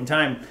there's a point in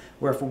time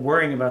where if we're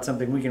worrying about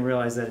something, we can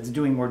realize that it's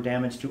doing more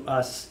damage to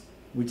us.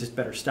 We just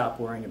better stop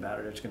worrying about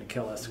it or it's going to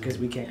kill us because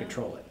we can't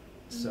control it.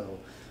 So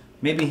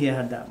maybe he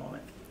had that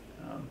moment.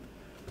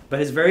 But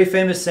his very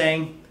famous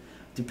saying,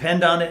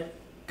 depend on it,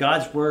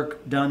 God's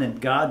work done in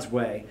God's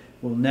way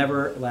will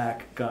never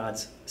lack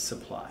God's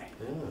supply.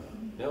 Yeah.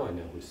 Now I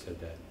know who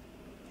said that.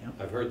 Yep.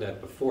 I've heard that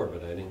before,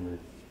 but I didn't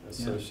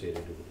associate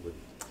it with.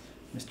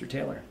 Mr.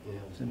 Taylor. Yeah,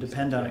 So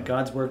depend on it.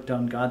 God's work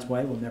done God's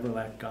way will never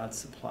lack God's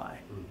supply.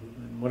 Mhm.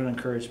 And what an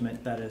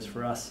encouragement that is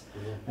for us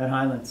Yeah. at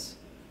Highlands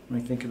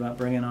when we think about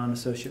bringing on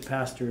associate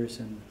pastors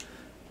and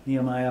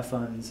Nehemiah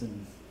funds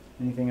and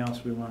anything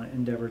else we want to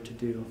endeavor to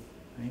do.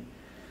 Right?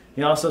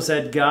 He also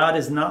said God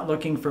is not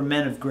looking for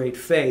men of great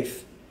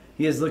faith.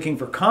 He is looking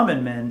for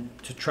common men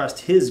to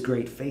trust his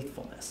great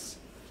faithfulness.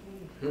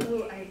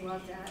 Ooh, I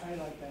love that. I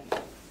like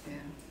that. Yeah.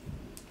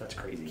 That's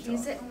crazy. Can you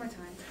talk. say it one more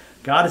time?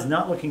 God is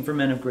not looking for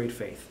men of great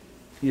faith.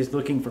 He is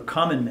looking for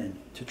common men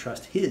to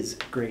trust his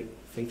great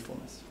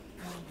faithfulness.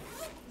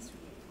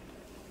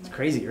 It's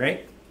crazy,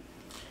 right?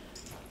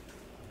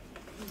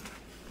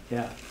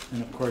 Yeah,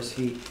 and of course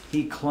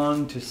he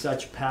clung to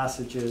such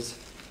passages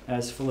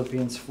as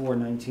Philippians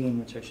 4:19,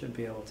 which I should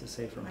be able to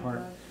say from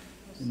heart.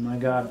 And my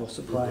God will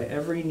supply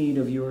every need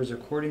of yours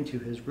according to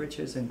his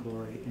riches and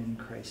glory in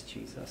Christ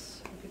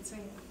Jesus. You could sing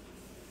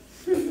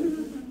it.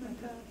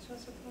 My God shall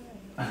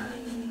supply.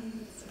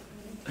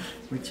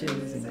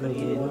 Riches and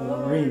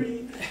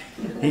glory.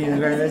 He who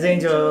grants his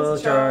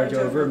angels charge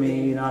over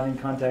me, not in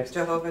context.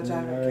 Jehovah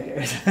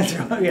Jireh.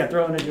 Yeah,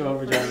 throw in a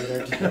Jehovah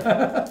Jireh there.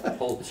 The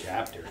whole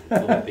chapter in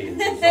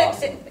Philippians is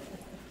awesome.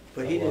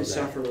 But I he love didn't that.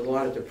 suffer with a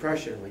lot of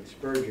depression like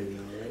Spurgeon,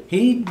 though, right?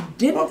 He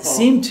didn't Uh-oh.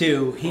 seem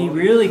to. He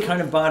really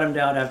kind of bottomed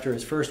out after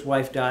his first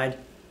wife died,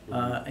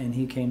 and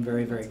he came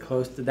very, very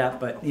close to that.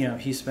 But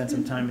he spent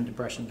some time in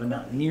depression, but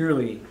not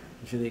nearly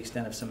to the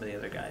extent of some of the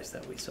other guys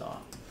that we saw.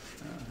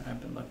 Have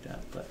been looked at,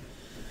 but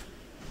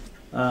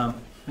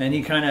and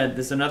he kind of,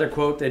 there's another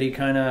quote that he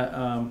kind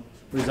of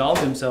resolved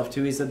himself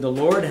to. He said, "The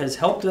Lord has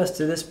helped us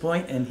to this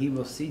point, and He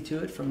will see to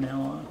it from now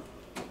on."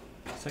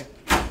 It's like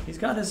He's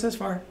got us this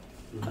far.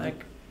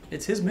 Like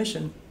it's His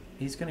mission.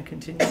 He's going to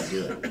continue to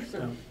do it.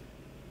 So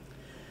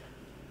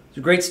it's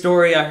a great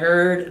story. I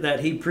heard that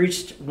he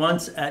preached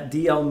once at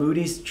D.L.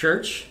 Moody's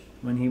church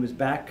when he was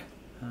back,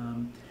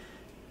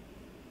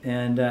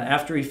 and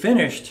after he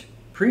finished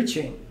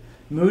preaching,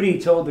 Moody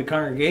told the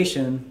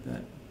congregation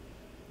that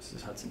this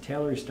is Hudson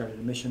Taylor. He started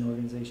a mission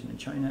organization in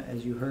China,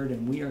 as you heard,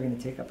 and we are going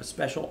to take up a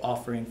special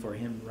offering for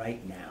him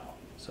right now.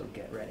 So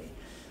get ready.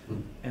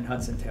 And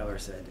Hudson Taylor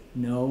said,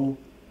 "No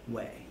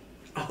way.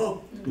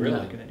 Oh, We're Really?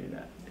 not going to do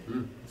that."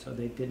 So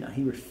they did not.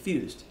 He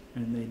refused,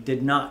 and they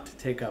did not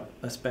take up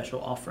a special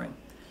offering.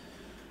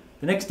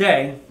 The next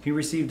day, he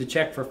received a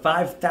check for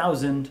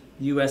 $5,000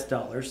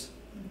 US,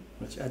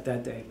 which at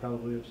that day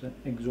probably was an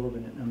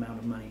exorbitant amount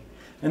of money.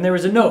 And there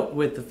was a note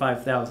with the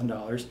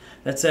 $5,000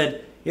 that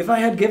said, "If I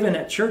had given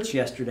at church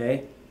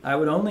yesterday, I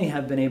would only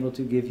have been able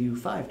to give you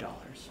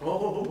 $5."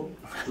 oh.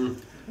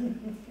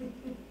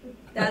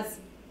 That's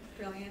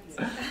brilliant.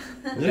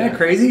 Isn't that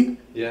crazy?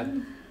 Yeah.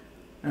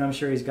 And I'm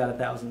sure he's got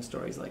 1,000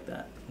 stories like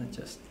that. That's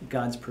just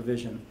God's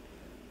provision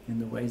in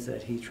the ways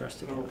that he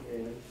trusted him.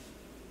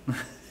 Okay.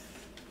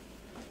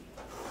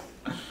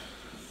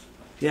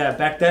 Yeah,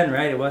 back then,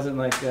 right? It wasn't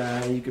like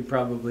you could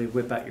probably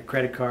whip out your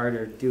credit card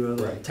or do a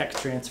little Right. text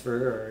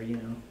transfer, or you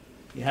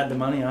had the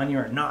money on you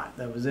or not.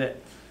 That was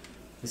it.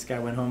 This guy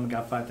went home and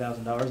got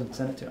 $5,000 and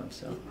sent it to him.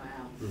 So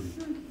Wow.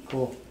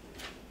 cool.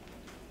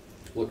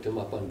 Looked him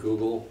up on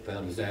Google,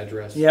 found his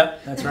address.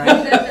 Yep, that's right.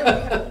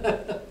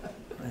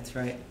 That's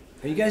right.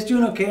 Are you guys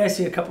doing okay? I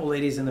see a couple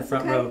ladies in the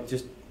front okay. row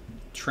just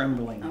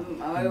trembling.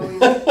 I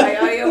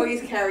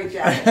always carry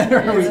jacket.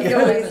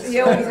 He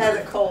always has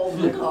a cold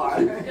in the car.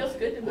 Feels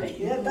good to me.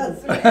 Yeah, it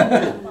does.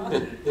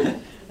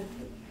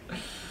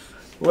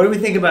 What do we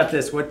think about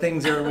this? What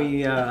things are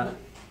we are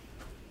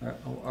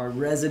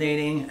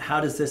resonating? How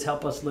does this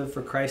help us live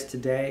for Christ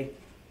today?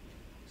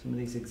 Some of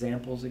these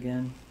examples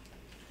again.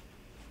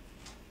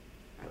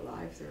 Our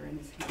lives are in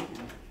His hand.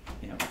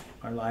 Yeah,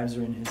 our lives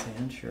are in His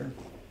hand, sure.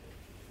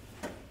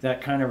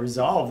 That kind of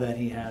resolve that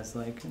He has,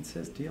 like, it's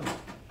His deal.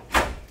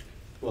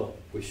 Well,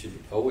 we should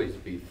always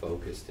be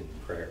focused in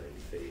prayer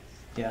and faith.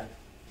 Yeah.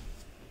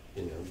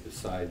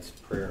 Besides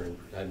prayer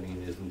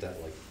and, isn't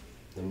that like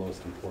the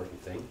most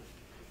important thing?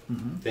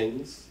 Mm-hmm.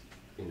 Things,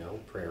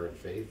 prayer and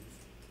faith.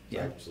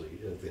 Yeah. Actually,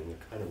 they're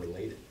kind of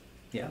related.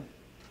 Yeah.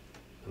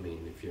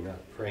 If you're not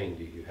praying,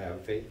 do you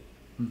have faith?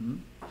 Mm-hmm.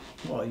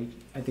 Well,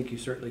 I think you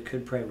certainly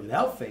could pray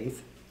without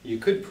faith. You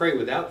could pray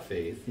without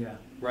faith. Yeah.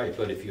 Right,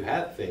 but if you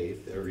have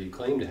faith, or you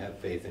claim to have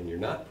faith and you're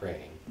not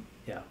praying,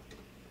 Yeah.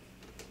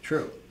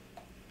 True.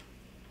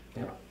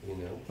 Yeah.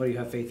 What do you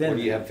have faith in? what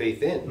do you have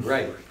faith in?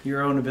 Right.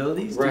 Your own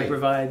abilities to Right.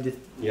 provide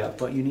Yeah.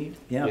 what you need?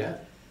 Yeah. Yeah.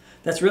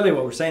 That's really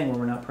what we're saying when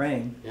we're not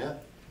praying, Yeah.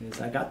 is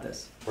I got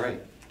this.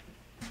 Right.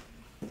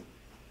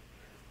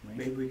 Right?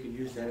 Maybe we could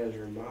use that as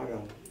our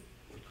motto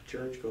with the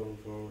church going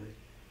forward.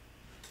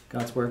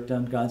 God's work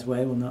done God's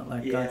way will not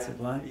lack God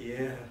supply.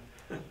 Yeah.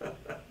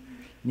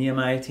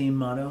 Nehemiah team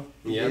motto.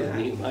 Yeah, the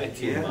Nehemiah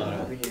team Yeah,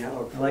 motto. I mean,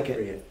 how I like it.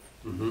 appropriate.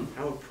 Mm-hmm.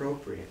 How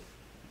appropriate.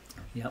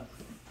 Yep.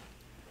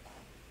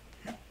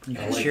 You I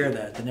can like share it.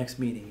 that at the next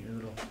meeting, your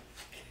little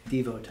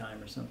Devo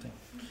time or something.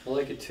 I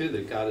like it too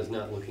that God is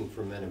not looking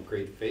for men of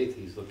great faith.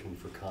 He's looking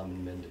for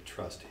common men to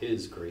trust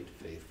His great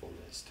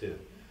faithfulness too.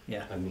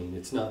 Yeah.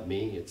 It's not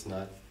me. It's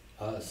not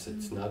us.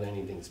 It's not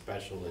anything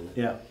special in it.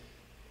 Yeah.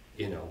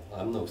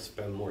 I'm no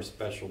more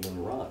special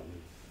than Ron.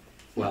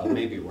 Well,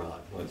 maybe Ron.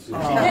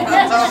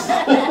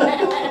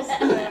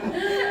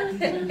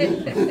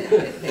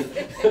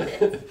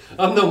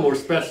 I'm no more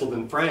special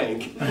than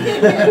Frank. I'm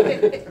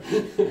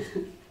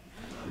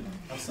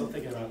still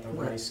thinking about the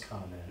rice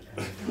comment.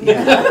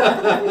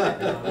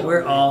 Yeah.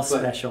 We're all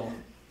special.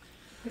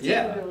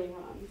 Yeah. Really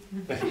wrong.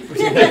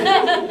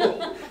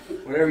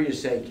 Whatever you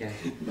say, Ken.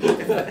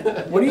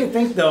 What do you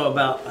think though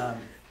about?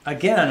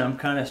 Again, I'm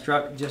kind of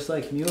struck, just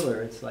like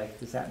Mueller. It's like,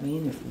 does that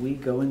mean if we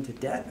go into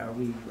debt, are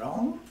we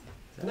wrong?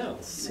 No.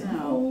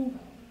 No.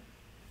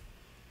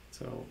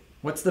 So,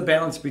 what's the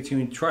balance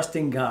between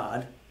trusting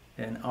God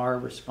and our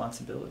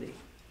responsibility?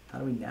 How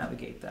do we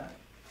navigate that?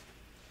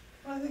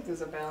 Well, I think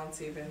there's a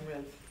balance even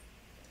with,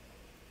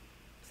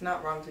 it's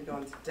not wrong to go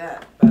into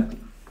debt, but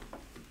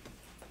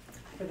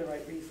for the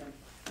right reason.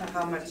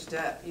 How much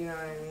debt, you know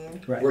what I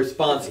mean? Right.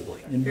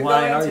 Responsibly. And You're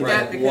why going are into you?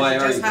 debt Right. because Why you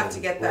are just you have to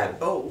going? get that Right.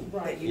 boat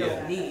that you Yeah.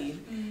 don't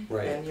need,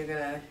 Right. and you're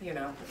gonna,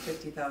 put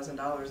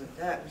 $50,000 in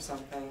debt or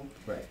something.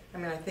 Right. I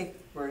mean, I think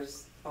we're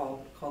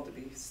all called to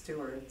be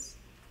stewards,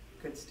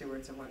 good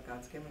stewards of what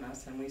God's given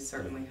us, and we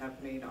certainly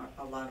have made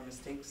a lot of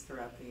mistakes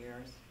throughout the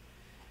years.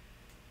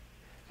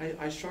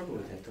 I struggle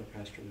with that though,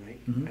 Pastor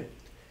Mike.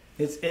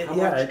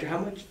 Mm-hmm. How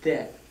much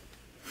debt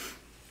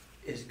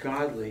is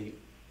godly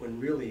when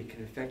really it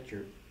can affect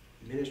your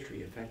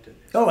ministry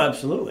effectiveness? Oh,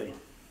 absolutely.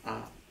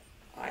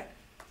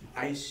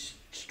 I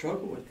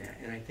struggle with that,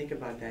 and I think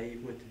about that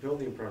even with the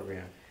building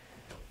program.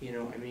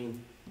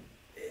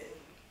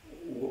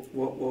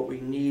 What we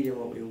need and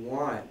what we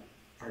want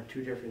are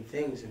two different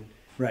things, and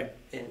Right.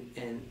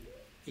 and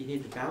you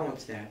need to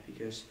balance that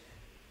because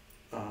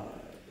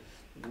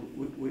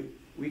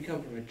we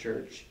come from a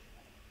church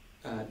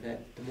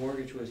that the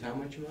mortgage was how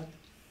much a month?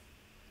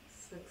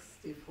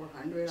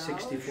 $6,400.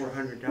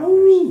 $6,400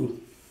 Woo!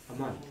 a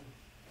month.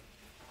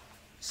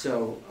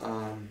 So.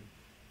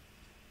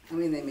 I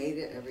mean, they made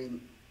it every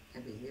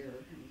year.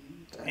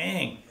 But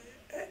Dang.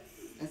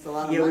 that's a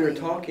lot of Yeah, money. we were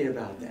talking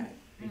about that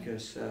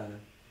because.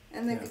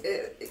 And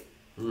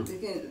you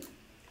can,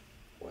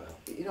 Wow.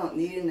 you don't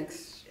need an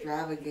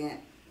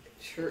extravagant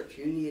church.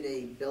 You need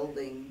a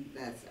building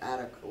that's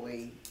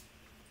adequately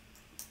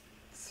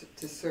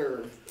to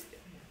serve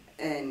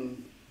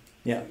and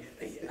Yeah.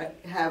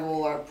 have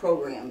all our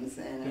programs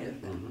and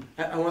everything.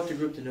 I want the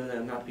group to know that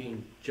I'm not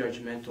being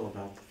judgmental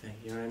about the thing.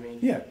 You know what I mean?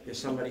 Yeah. If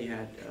somebody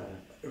had,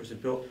 there was a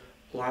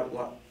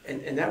lot,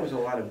 and that was a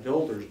lot of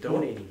builders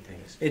donating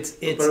things. But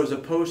it was a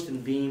post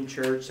and beam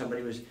church.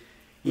 Somebody was,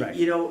 Right.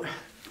 I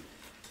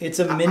It's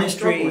a struggle with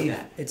ministry.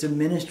 that. It's a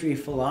ministry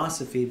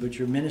philosophy, but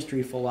your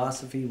ministry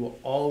philosophy will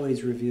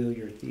always reveal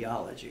your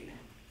theology.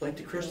 like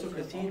the Crystal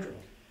Cathedral.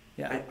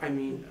 Yeah. I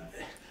mean,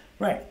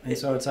 Right. And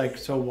so it's like,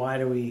 so why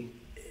do we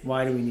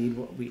need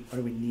what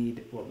we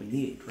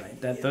need, right?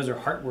 Those are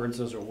heart words,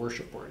 those are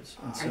worship words.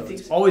 And I so think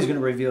it's always going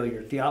to reveal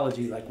your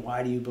theology, like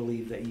why do you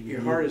believe that you your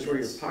need heart is where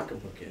your this?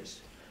 pocketbook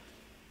is.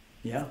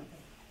 Yeah.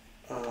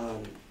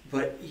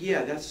 But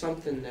yeah, that's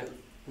something that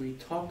we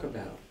talk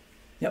about.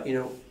 Yep.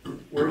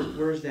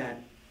 Where's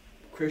that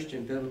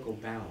Christian biblical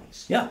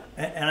balance? Yeah.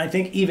 And I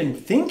think even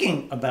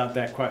thinking about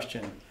that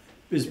question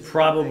is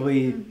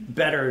probably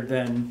better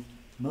than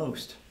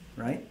most,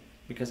 right?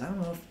 Because I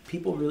don't know if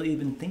people really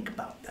even think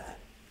about that.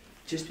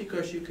 Just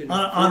because you can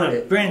On afford a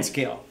it, grand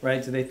scale,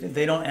 right? So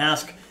they don't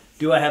ask,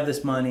 do I have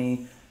this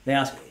money? They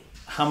ask,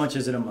 how much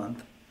is it a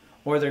month?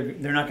 Or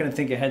they're not going to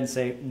think ahead and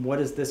say, what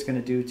is this going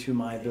to do to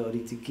my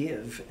ability to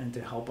give and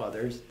to help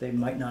others? They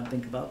might not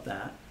think about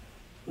that,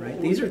 right?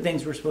 These are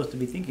things we're supposed to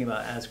be thinking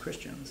about as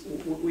Christians.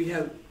 we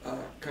have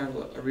kind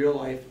of a real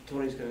life.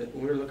 Tony's when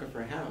we were looking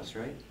for a house,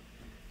 right?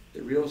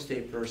 The real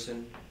estate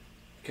person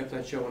kept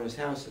on showing us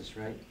houses,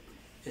 right?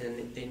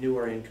 And they knew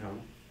our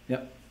income.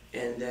 Yep.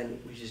 And then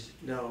we just,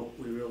 no,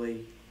 we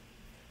really,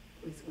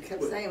 We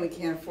kept saying we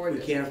can't afford we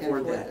this. can't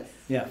afford that. this.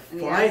 Yeah.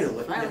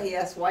 And Finally, he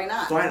asked, why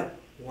not?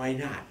 why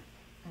not?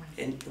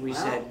 And we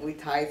Well, said, we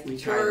tithe we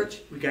to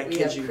church, we got we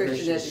kids have in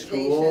Christian Christian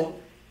school,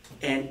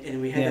 education.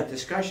 and we had Yeah. that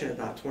discussion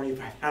about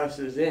 25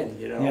 houses in,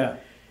 Yeah.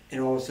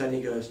 And all of a sudden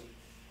he goes,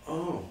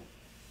 oh.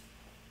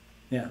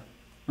 Yeah.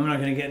 I'm not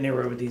going to get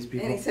anywhere with these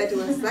people. And he said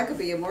to us, that could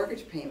be a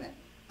mortgage payment.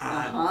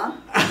 Well,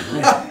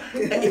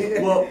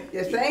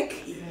 You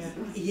think?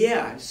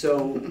 yeah,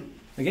 so,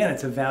 Again,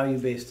 it's a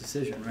value-based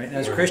decision, right?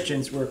 As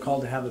Christians, we're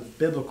called to have a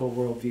biblical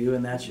worldview,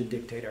 and that should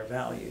dictate our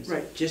values.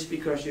 right, just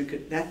because you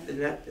could,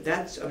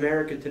 that's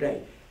America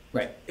today.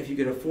 Right. If you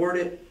can afford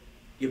it,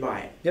 you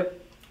buy it. Yep.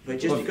 But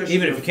just Well, because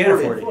even you if you can can't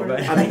afford afford it,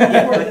 you buy it. I mean,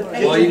 yeah, but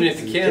Well, even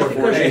if you can't just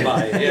afford it, because you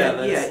buy it.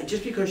 Yeah, yeah,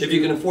 just because if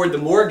you can afford the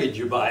mortgage,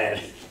 you buy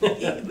it.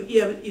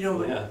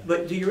 Yeah,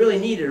 but do you really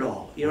need it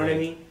all? You know what I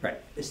Right. mean? Right.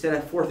 Instead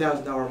of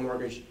 $4,000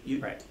 mortgage, you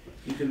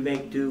can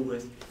make do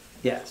with.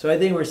 Yeah, so I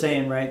think we're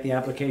saying, right, the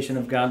application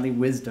of godly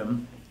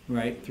wisdom,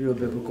 right, through a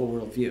biblical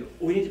worldview.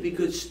 We need to be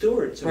good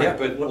stewards. Right,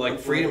 but like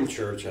Freedom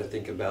Church, I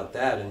think about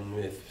that, and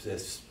if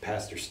this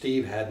Pastor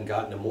Steve hadn't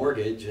gotten a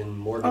mortgage and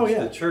mortgaged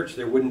the church,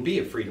 there wouldn't be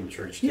a Freedom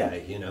Church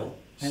today,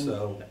 And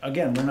So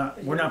again,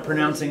 we're not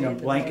pronouncing a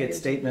blanket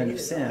statement of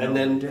sin. and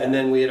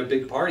then we had a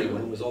big party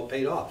when it was all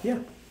paid off. Yeah.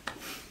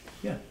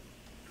 Yeah.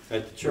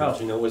 At the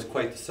church, it was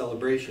quite the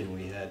celebration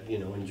we had,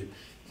 and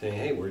saying,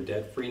 hey, we're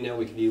debt free now,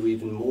 we can do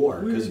even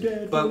more.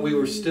 But we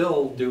were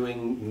still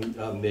doing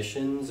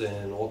missions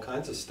and all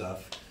kinds of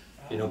stuff,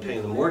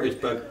 paying the mortgage,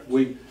 but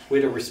we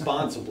had a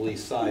responsibly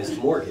sized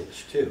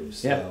mortgage too.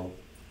 So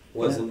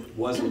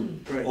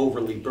wasn't Right.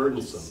 overly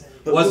burdensome.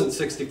 But Wasn't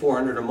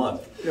 $6,400 a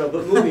month. But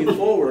moving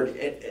forward,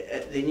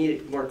 they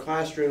needed more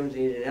classrooms,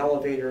 they needed an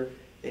elevator,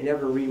 they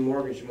never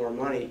remortgaged more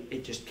money,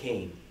 it just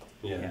came.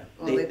 Yeah.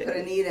 Well, they put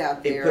a need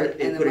out they there put-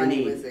 they and the put a money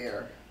need. was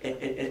there.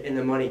 And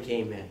the money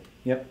came in.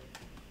 Yep.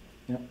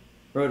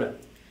 Rhoda,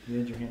 you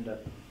had your hand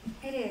up.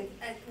 It is.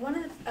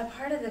 A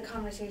part of the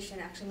conversation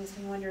actually makes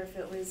me wonder if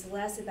it was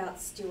less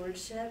about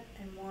stewardship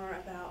and more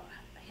about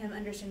him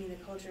understanding the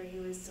culture he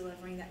was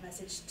delivering that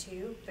message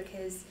to,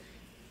 because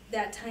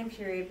that time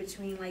period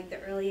between like the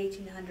early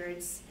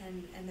 1800s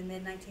and the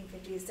mid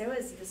 1950s, there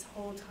was this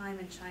whole time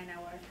in China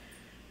where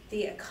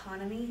the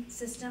economy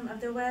system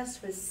of the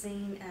West was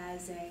seen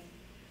as it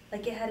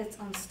had its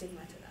own stigma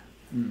to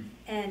them.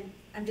 And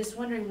I'm just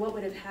wondering what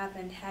would have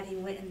happened had he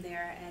went in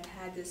there and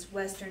had this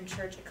Western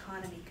church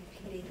economy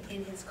competing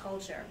in his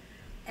culture,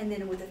 and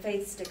then with a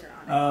faith sticker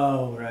on it.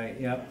 Oh, right,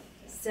 yep.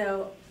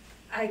 So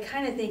I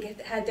kind of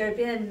think had there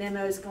been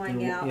memos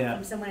going out Yeah.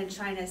 from someone in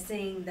China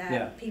saying that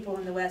Yeah. people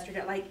in the West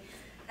are like,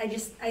 I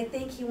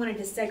think he wanted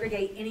to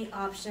segregate any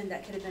option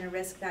that could have been a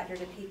risk factor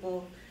to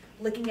people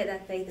looking at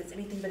that faith as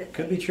anything but a faith.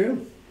 Could be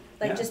true.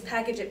 Like yeah. just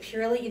package it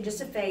purely in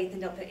just a faith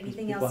and don't put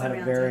anything People else had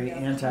around a very it.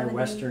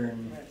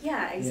 anti-Western.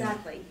 Yeah,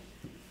 exactly.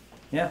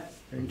 Yeah,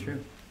 very true.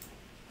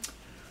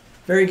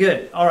 Very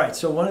good. All right,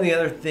 so one of the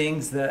other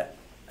things that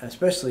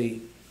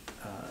especially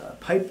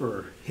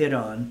Piper hit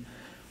on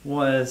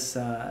was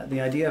the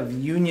idea of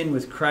union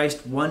with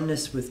Christ,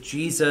 oneness with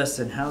Jesus,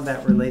 and how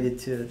that related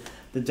to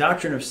the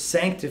doctrine of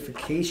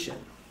sanctification.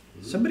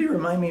 Somebody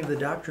remind me of the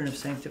doctrine of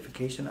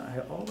sanctification. I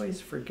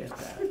always forget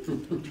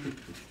that.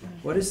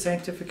 What is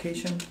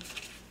sanctification?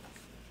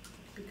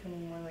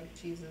 Becoming more like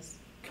Jesus.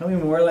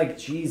 Becoming more like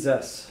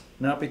Jesus,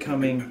 not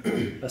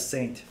becoming a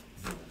saint.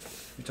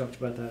 We talked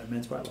about that at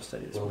Men's Bible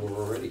Study this Well, morning.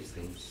 we're already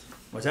saints.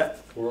 What's that?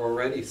 We're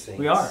already saints.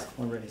 We are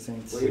already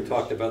saints. We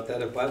talked about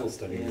that at Bible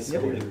study this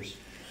Yep. morning.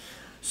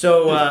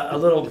 So a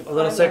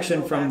little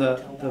section from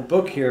the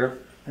book here,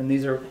 and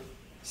these are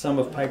some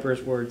of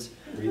Piper's words.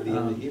 Read the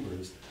end of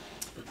Hebrews.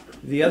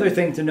 The other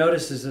thing to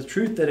notice is the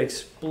truth that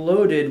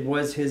exploded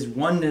was his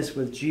oneness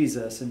with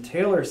Jesus. And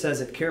Taylor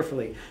says it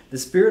carefully. The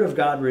Spirit of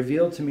God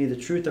revealed to me the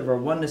truth of our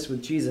oneness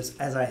with Jesus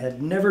as I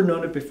had never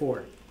known it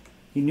before.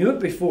 He knew it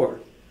before,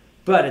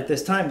 but at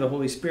this time the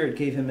Holy Spirit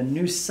gave him a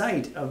new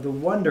sight of the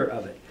wonder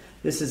of it.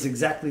 This is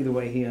exactly the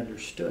way he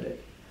understood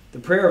it. The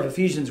prayer of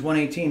Ephesians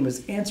 1:18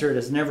 was answered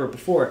as never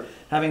before,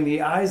 having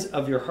the eyes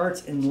of your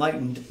hearts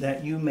enlightened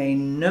that you may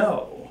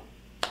know.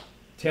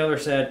 Taylor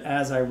said,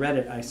 as I read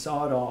it, I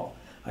saw it all.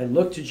 I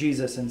looked to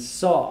Jesus and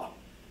saw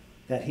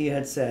that he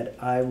had said,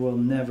 I will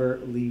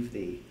never leave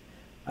thee.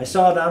 I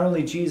saw not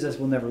only Jesus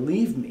will never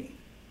leave me,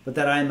 but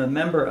that I am a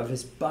member of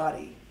his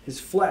body, his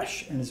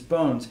flesh and his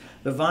bones.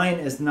 The vine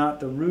is not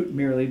the root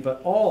merely, but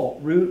all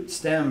root,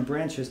 stem,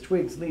 branches,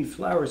 twigs, leaves,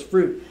 flowers,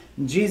 fruit.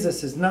 And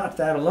Jesus is not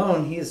that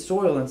alone. He is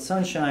soil and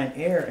sunshine,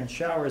 air and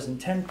showers, and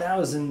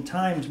 10,000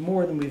 times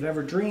more than we've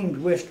ever dreamed,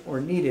 wished,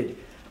 or needed.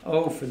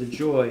 Oh, for the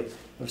joy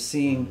of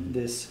seeing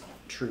this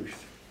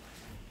truth.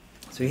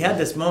 So he had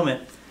this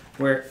moment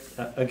where,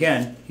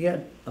 again, he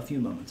had a few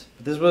moments,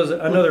 but this was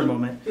another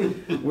moment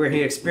where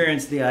he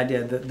experienced the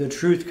idea that the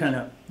truth kind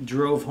of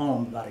drove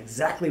home about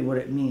exactly what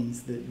it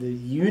means, the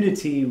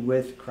unity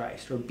with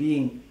Christ, or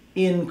being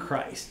in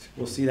Christ.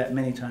 We'll see that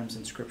many times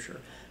in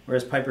Scripture.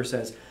 Whereas Piper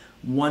says,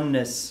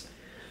 oneness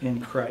in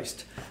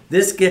Christ.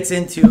 This gets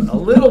into a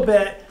little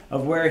bit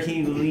of where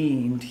he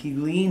leaned. He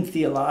leaned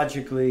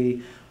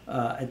theologically.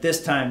 At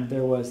this time,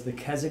 there was the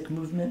Keswick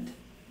movement.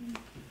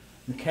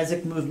 The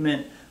Keswick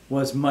movement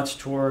was much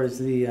towards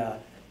the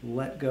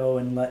let go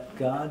and let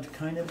God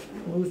kind of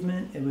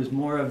movement. It was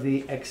more of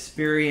the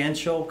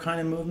experiential kind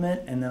of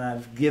movement, and then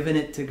I've given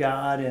it to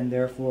God, and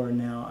therefore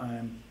now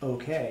I'm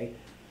okay.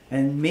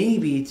 And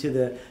maybe to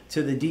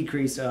the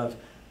decrease of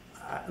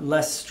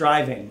less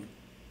striving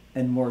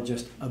and more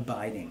just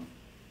abiding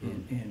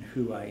in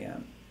who I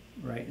am,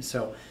 right?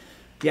 So,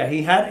 yeah,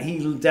 he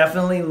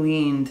definitely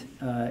leaned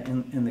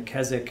in the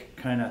Keswick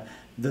kind of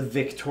the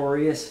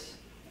victorious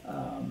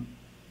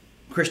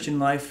Christian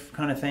life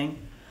kind of thing.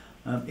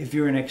 If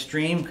you're an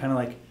extreme, kind of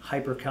like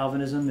hyper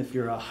Calvinism, if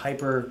you're a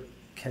hyper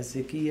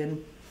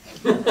Keswickian,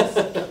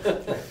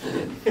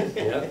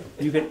 Yeah.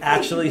 you could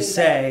actually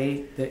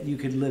say that you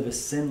could live a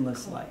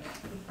sinless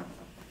life.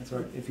 That's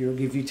what, if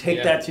you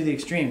take that to the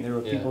extreme, there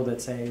were people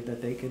that say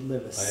that they could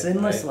live a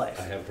sinless life.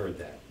 I have heard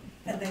that.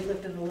 And they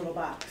lived in a little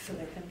box, so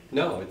they can.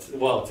 No, it's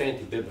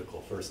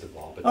anti-biblical first of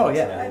all, but Oh, that's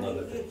yeah.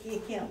 another thing.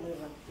 You can't live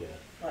Yeah.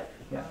 in, like,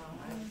 Yeah.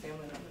 I have family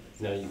members.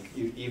 No,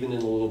 you even in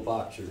a little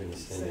box, you're going to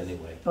sin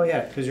anyway. Oh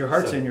yeah, because your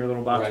heart's So- in your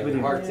little box Right, with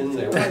your you. heart's in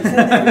there.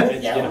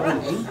 Yeah. You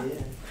know.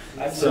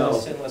 I've So- lived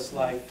a sinless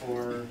life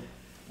for,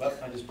 well,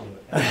 I just blew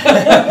it.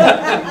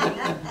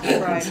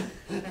 Right.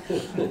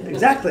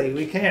 Exactly,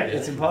 we can't.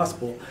 It's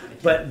impossible.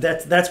 But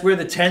that's where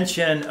the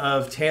tension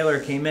of Taylor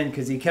came in,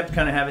 because he kept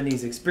kind of having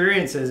these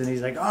experiences, and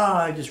he's like,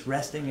 I'm just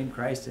resting in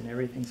Christ and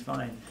everything's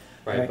fine.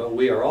 Right, but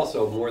we are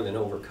also more than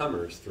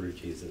overcomers through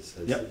Jesus,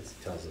 as Yep. it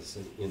tells us,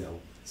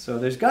 So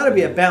there's got to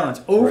be a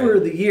balance. Over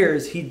Right. the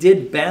years, he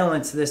did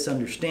balance this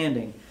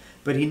understanding,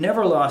 but he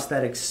never lost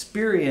that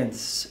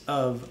experience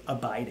of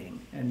abiding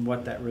and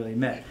what that really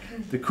meant.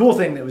 The cool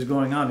thing that was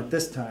going on at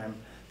this time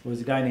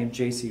was a guy named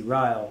J.C.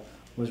 Ryle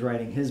was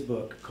writing his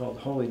book called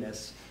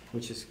Holiness,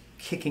 which is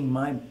kicking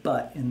my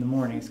butt in the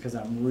mornings because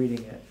I'm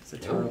reading it. It's a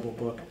terrible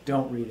book.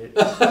 Don't read it.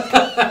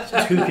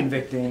 It's too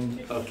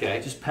convicting. Okay.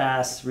 Just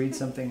pass, read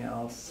something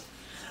else.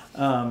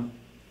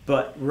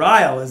 But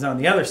Ryle is on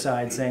the other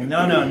side saying,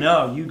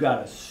 no, you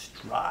got to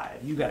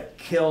strive. You got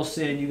to kill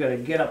sin. You got to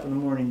get up in the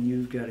morning.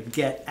 You've got to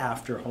get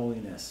after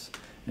holiness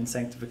and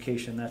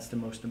sanctification. That's the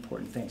most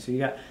important thing. So you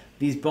got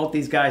both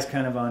these guys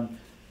kind of on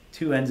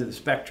two ends of the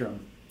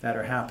spectrum that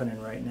are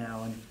happening right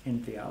now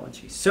in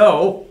theology.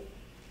 So,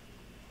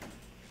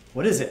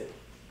 what is it?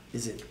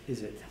 Is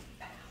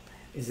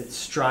it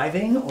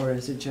striving, or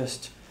is it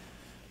just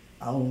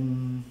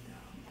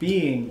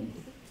being?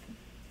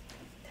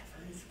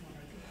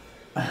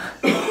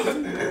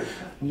 Never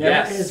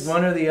Yes. is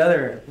one or the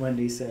other,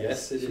 Wendy says.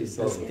 Yes, it She is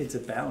says both. it's a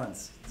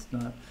balance. It's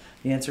not.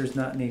 The answer is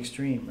not in the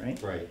extreme, right?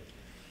 Right.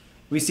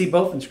 We see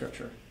both in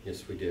Scripture,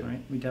 Yes, we do. right?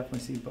 We definitely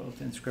see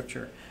both in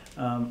Scripture.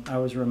 I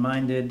was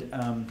reminded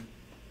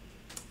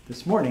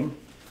this morning.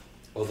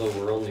 Although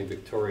we're only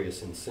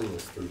victorious and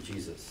sinless through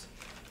Jesus.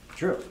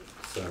 True.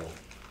 So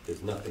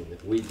there's nothing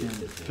that we did. that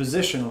makes-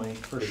 Positionally,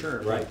 for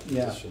sure. Right,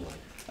 Yeah.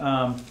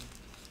 positionally.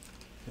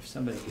 If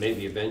somebody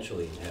Maybe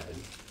eventually in heaven.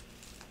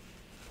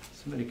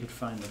 could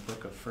find the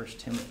book of 1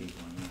 Timothy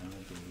one, I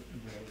would be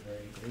very,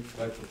 very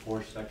grateful. Right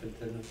before 2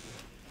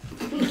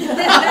 Timothy.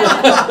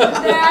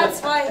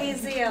 That's why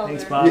he's the elder.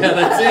 Thanks, Bob. Yeah,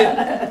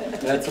 that's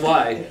it. That's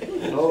why.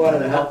 Oh,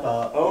 and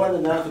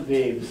the mouth of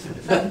babes.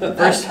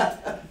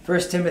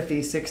 First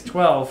Timothy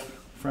 6:12,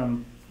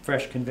 from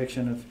fresh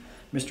conviction of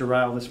Mr.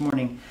 Ryle this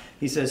morning.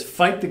 He says,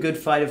 "Fight the good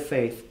fight of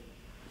faith.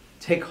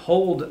 Take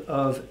hold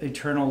of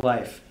eternal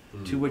life,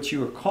 to which you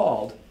were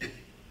called,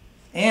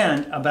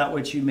 and about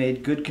which you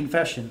made good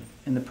confession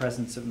in the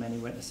presence of many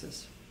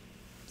witnesses."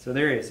 So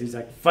there he is. He's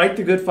like, fight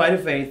the good fight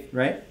of faith,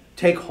 right?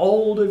 Take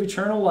hold of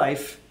eternal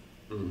life,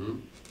 Mm-hmm.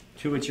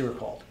 to which you were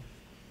called.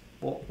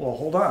 Well,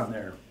 hold on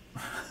there,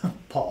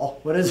 Paul.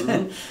 What is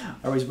it?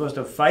 Are we supposed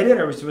to fight it?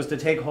 Are we supposed to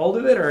take hold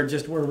of it? Or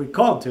just were we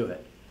called to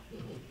it?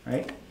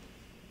 Right?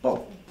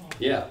 Both.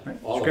 Yeah. Right?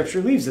 all of Scripture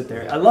it. leaves it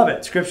there. I love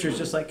it. Scripture's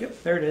just like,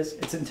 yep, there it is.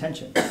 It's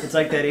intention. It's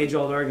like that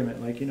age-old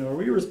argument. Like, are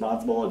we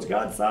responsible? Is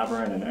God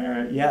sovereign?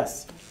 And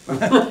yes.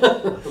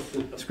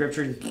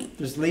 Scripture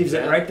just leaves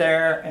it right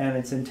there, and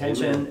it's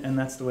intention, Amen. and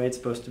that's the way it's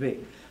supposed to be.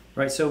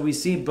 Right? So we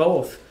see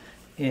both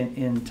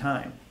in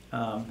time.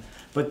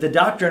 But the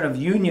doctrine of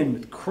union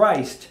with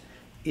Christ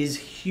is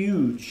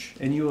huge,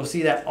 and you will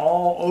see that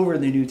all over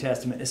the New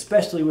Testament,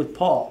 especially with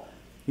Paul.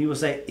 He will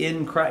say,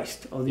 in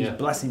Christ, all these Yeah.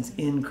 blessings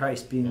in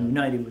Christ, being Yeah.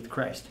 united with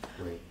Christ.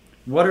 Right.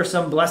 What are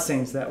some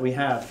blessings that we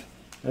have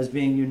as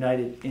being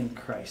united in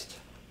Christ?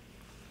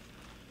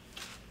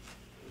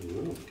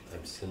 Ooh,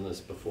 I'm sinless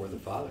before the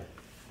Father.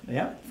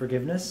 Yeah,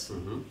 forgiveness,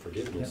 Mm-hmm.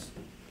 Forgiveness.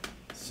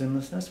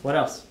 sinlessness. What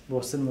else?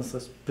 Well,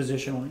 sinlessness,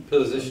 positionally.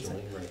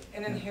 Positionally, right.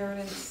 An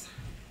inheritance.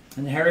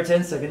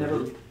 Inheritance that can never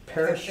Mhm.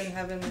 perish In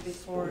heaven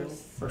before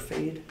us. or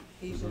fade.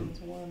 Ephesians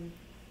 1.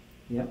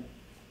 Yep.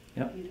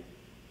 Yep.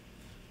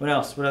 What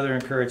else? What other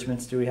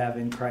encouragements do we have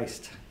in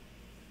Christ?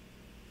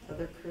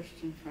 Other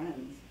Christian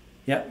friends.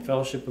 Yep,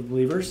 fellowship of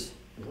believers.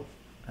 Yep.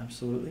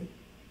 Absolutely.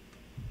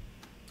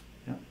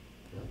 Yep.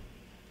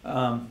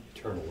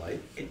 Eternal life.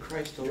 In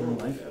Christ Eternal alone.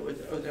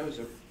 life. That was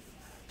a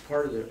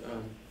part of the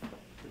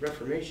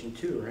Reformation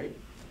too, right?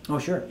 Oh,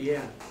 sure.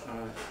 Yeah.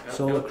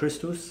 Sola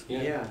Christus.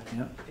 Yeah. Yeah.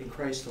 Yep. In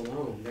Christ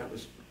alone. That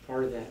was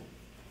part of that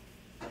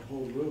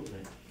whole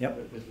movement. Yep.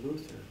 With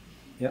Luther.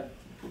 Yep.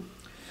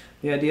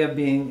 The idea of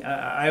being,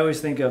 I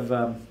always think of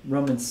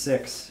Romans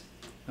 6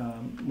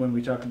 when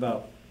we talk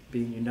about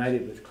being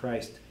united with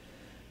Christ.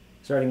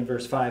 Starting in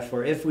verse 5,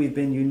 "For if we've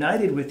been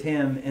united with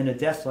him in a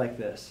death like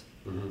this,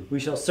 Mm-hmm. we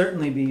shall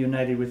certainly be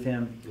united with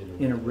him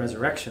in a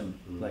resurrection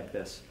Mhm. like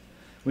this.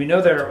 We know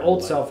that our Eternal old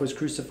life. self was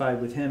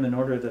crucified with him in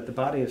order that the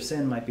body of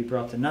sin might be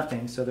brought to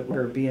nothing, so that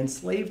we're be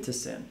enslaved to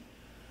sin.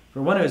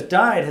 For one who has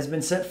died has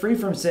been set free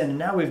from sin, and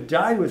now we've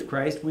died with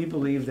Christ, we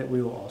believe that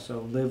we will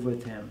also live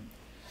with him.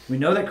 We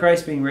know that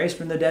Christ, being raised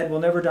from the dead, will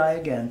never die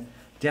again.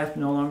 Death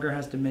no longer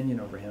has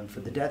dominion over him. For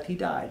the death he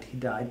died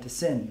to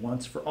sin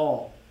once for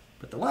all.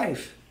 But the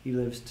life he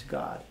lives to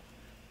God.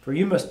 For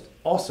you must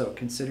also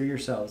consider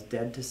yourselves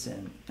dead to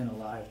sin and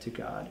alive to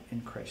God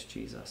in Christ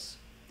Jesus."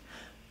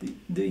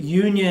 The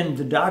union,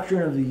 the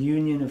doctrine of the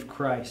union of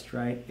Christ,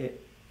 right?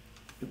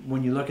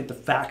 When you look at the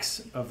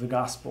facts of the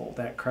gospel,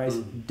 that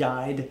Christ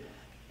died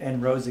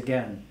and rose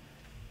again,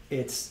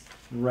 it's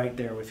right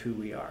there with who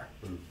we are.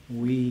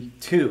 We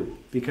too,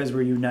 because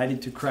we're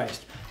united to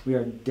Christ, we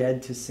are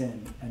dead to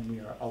sin and we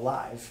are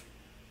alive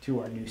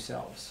to our new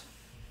selves.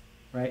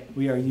 Right?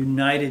 We are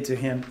united to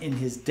him in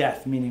his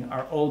death, meaning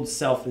our old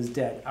self is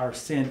dead, our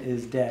sin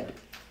is dead.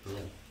 Yeah.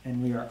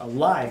 And we are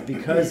alive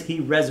because he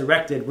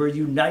resurrected. We're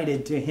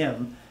united to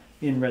him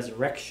in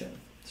resurrection.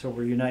 So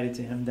we're united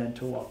to him then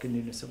to walk in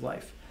newness of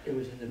life. It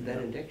was in the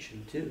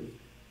benediction too,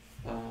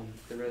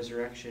 the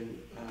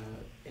resurrection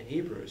in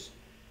Hebrews.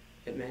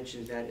 It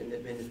mentions that in the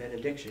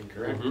benediction,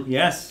 correct? Mhm.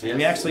 Yes, Yes,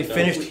 we actually it does.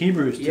 finished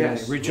Hebrews today.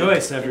 Yes.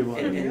 Rejoice, everyone.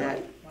 And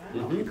that,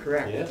 Mhm. you're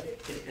correct. Yeah.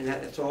 And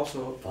that's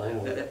also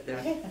Finally. that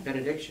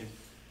benediction.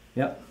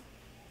 Yep.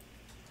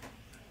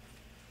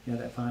 Yeah,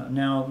 that final.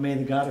 Now may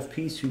the God of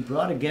peace, who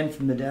brought again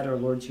from the dead our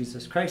Lord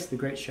Jesus Christ, the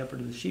great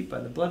shepherd of the sheep, by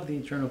the blood of the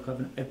eternal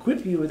covenant,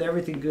 equip you with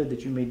everything good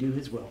that you may do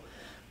his will,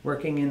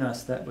 working in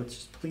us that which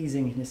is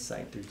pleasing in his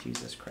sight through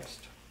Jesus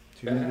Christ.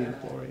 To him be the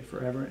glory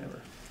forever and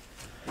ever.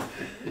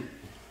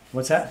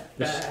 What's that?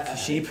 The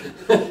sheep?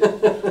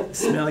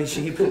 Smelly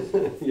sheep?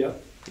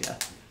 Yep. Yeah.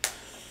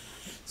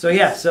 So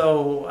yeah,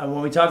 so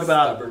when we talk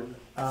about Stubborn.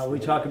 we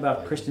talk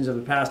about Christians of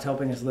the past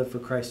helping us live for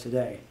Christ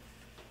today,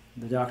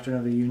 the doctrine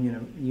of the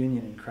union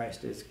in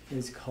Christ is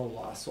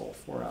colossal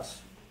for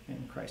us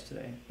in Christ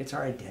today. It's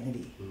our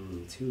identity.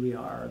 Mm. It's who we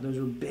are. Those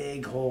are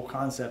big whole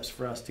concepts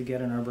for us to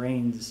get in our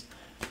brains.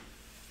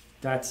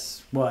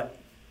 That's what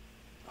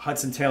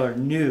Hudson Taylor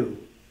knew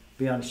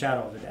beyond a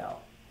shadow of a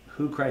doubt,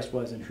 who Christ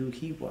was and who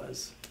he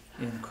was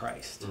in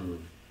Christ. Mm.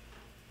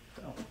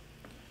 So,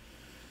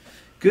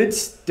 good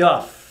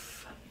stuff.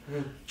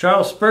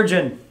 Charles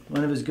Spurgeon,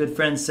 one of his good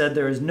friends, said,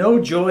 "There is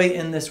no joy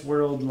in this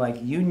world like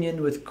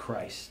union with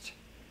Christ.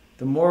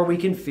 The more we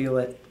can feel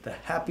it, the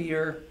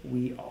happier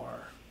we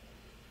are."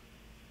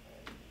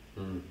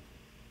 Mm.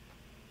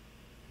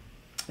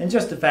 And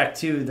just the fact,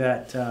 too,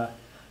 that,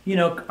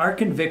 our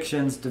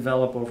convictions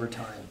develop over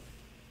time.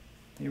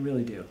 They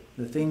really do.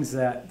 The things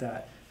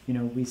that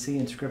we see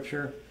in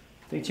Scripture,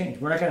 they change.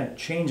 We're not going to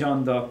change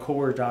on the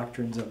core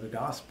doctrines of the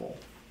gospel.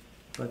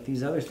 But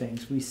these other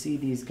things, we see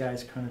these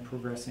guys kind of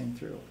progressing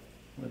through,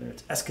 whether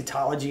it's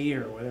eschatology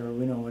or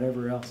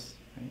whatever else,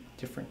 right?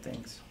 Different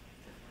things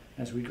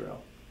as we grow.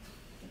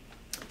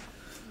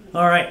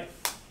 All right.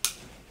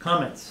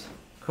 Comments,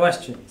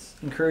 questions,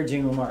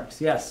 encouraging remarks.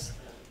 Yes,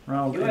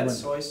 Ronald. You add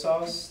soy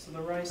sauce to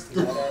the rice.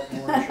 Does that add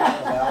more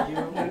nutritional value?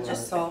 No,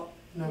 just salt.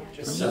 No,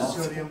 just Salt.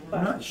 sodium.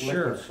 I'm not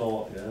sure. Liquid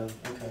salt, yeah.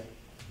 Okay.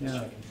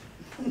 Yeah.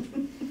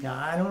 Yeah,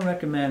 I don't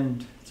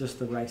recommend just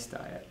the rice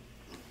diet.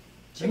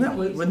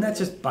 Wouldn't that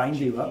just bind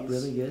you up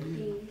really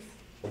good?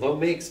 Although it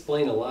may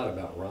explain a lot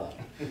about Ron.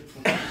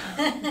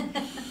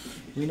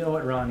 We know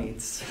what Ron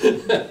eats.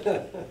 Kids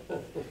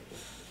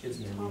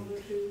know.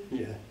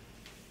 Yeah.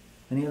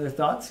 Any other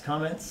thoughts,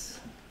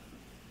 comments?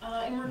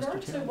 In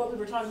regard to what we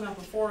were talking about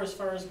before, as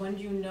far as when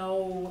do you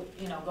know,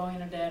 going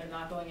into debt or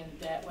not going into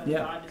debt, whether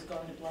God is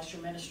going to bless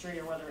your ministry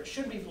or whether it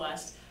should be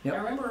blessed. Yep. I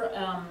remember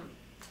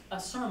a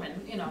sermon,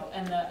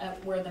 and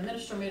where the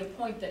minister made a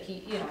point that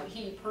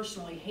he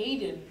personally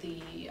hated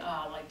the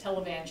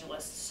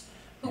televangelists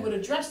who would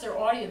address their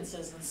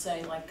audiences and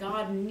say, like,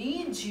 God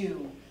needs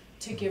you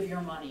to give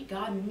your money.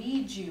 God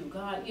needs you.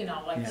 God,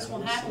 this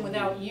won't happen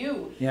without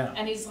you. Yeah.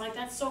 And he's like,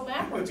 that's so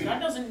backwards. God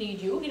doesn't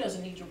need you. He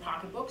doesn't need your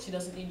pocketbooks. He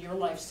doesn't need your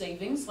life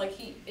savings. Like,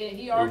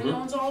 he already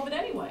owns all of it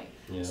anyway.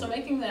 Yeah. So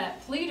making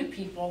that plea to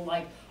people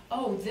like,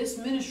 oh, this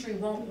ministry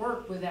won't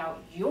work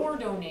without your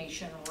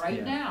donation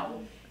right now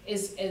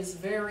is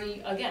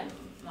very, again,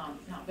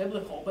 not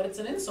biblical, but it's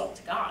an insult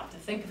to God to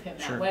think of him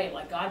that way.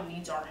 Like, God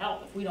needs our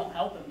help. If we don't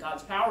help him,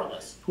 God's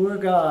powerless. Poor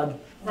God.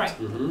 Right.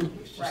 Mm-hmm.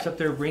 Just up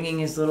there wringing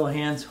his little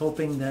hands,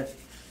 hoping that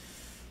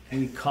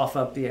we cough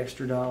up the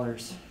extra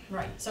dollars.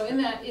 Right. So in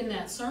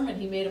that sermon,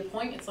 he made a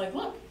point. It's like,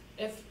 look,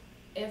 if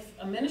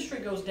a ministry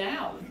goes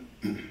down,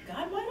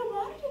 God might have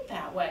wanted it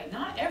that way.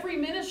 Not every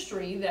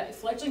ministry,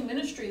 fledgling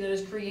ministry that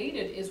is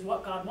created is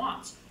what God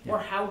wants or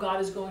how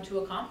God is going to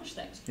accomplish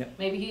things. Yep.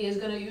 Maybe he is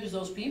going to use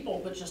those people,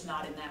 but just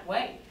not in that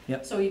way.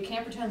 Yep. So you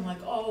can't pretend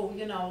like,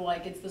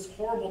 like it's this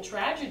horrible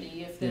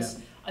tragedy if this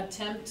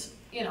attempt,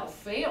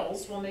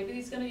 fails. Well, maybe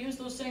he's going to use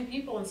those same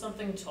people in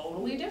something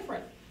totally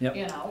different.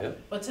 Yep.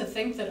 But to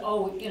think that,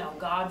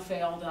 God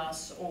failed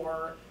us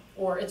or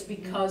it's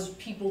because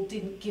people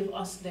didn't give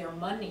us their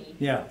money.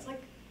 Yeah. It's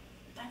like,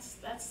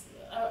 that's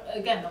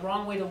again, the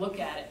wrong way to look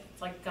at it.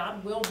 It's like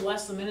God will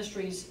bless the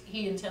ministries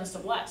he intends to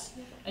bless.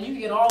 And you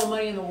can get all the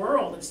money in the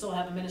world and still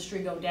have a ministry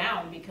go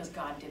down because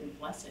God didn't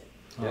bless it.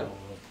 Yeah.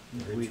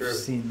 We've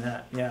seen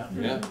that, yeah.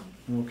 And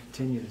we'll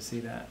continue to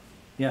see that.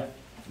 Yeah.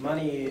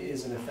 Money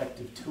is an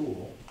effective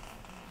tool,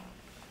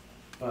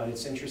 but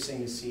it's interesting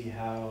to see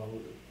how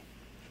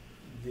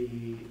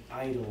the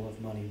idol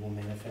of money will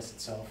manifest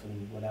itself,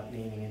 and without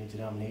naming any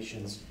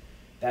denominations,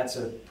 that's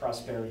a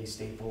prosperity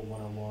staple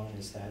 101,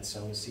 is that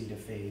sow a seed of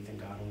faith and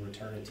God will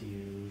return it to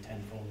you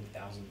tenfold,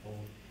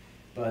 thousandfold.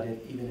 But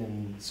even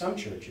in some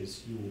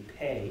churches, you will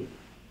pay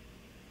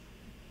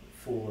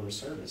for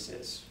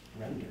services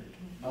rendered.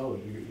 Oh,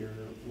 your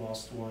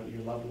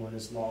loved one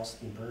is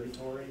lost in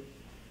purgatory.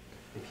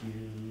 If you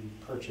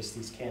purchase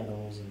these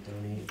candles and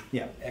donate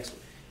X.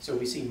 So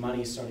we see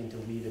money starting to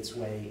weave its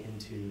way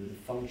into the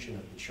function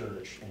of the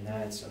church, and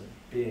that's a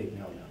big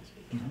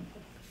no-no. Mm-hmm.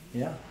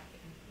 Yeah,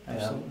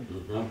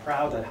 absolutely. I'm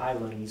proud that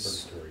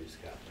Highlands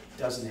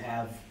doesn't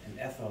have an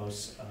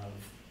ethos of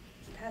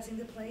Passing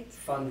the plate.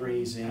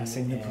 fundraising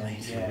Passing the and,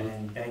 plate. yeah,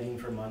 and begging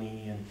for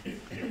money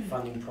and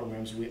funding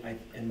programs.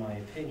 In my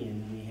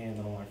opinion, we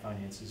handle our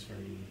finances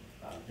very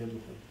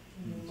biblically.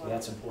 So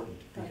that's important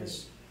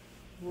because.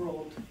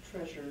 World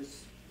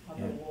treasures on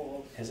the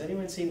walls. Has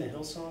anyone seen the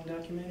Hillsong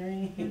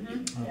documentary?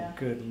 Oh, Yeah.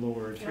 good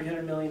Lord.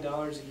 $300 million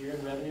a year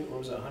in revenue, or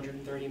was it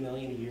 $130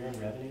 million a year in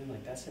revenue?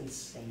 Like, that's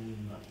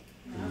insane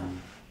money. Wow.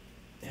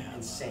 Yeah.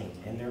 Insane.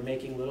 And they're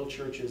making little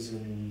churches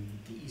in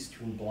the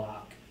Eastern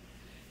Bloc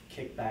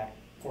kick back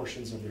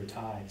portions of their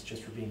tithes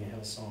just for being a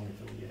Hillsong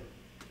affiliate.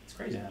 It's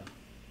crazy. Yeah.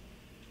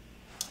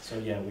 So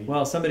yeah, we.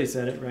 Well, somebody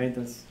said it, right?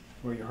 That's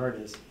where your heart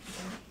is.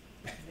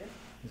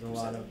 There's a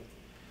lot of.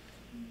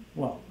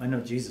 Well, I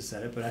know Jesus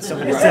said it, but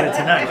somebody said it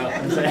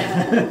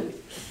tonight.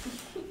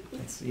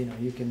 It's, you know,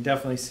 you can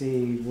definitely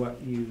see what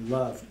you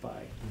love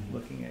by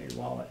looking at your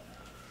wallet.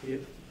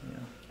 Yep. Yeah.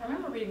 I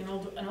remember reading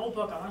an old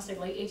book, I want to say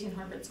late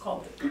 1800s,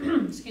 called,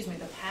 excuse me,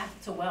 The Path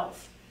to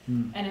Wealth.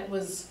 And it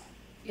was,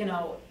 you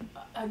know,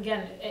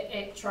 again,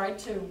 it tried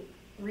to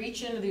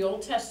reach into the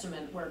Old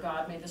Testament where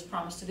God made this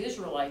promise to the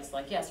Israelites,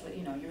 like, yes, but,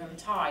 you know, you're going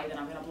to tithe and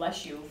I'm going to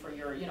bless you for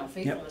your, you know,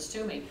 faithfulness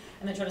to me.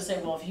 And they try to say,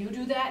 well, if you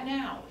do that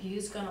now,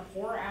 he's going to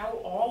pour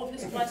out all of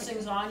his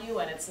blessings on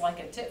you, and it's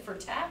like a tit for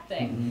tat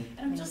thing.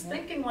 And I'm just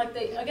thinking, like,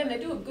 they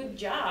do a good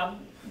job,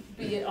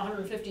 be it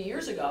 150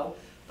 years ago,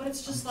 but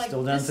it's just like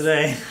still done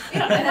today.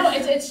 Yeah, I know.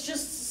 It's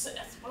just,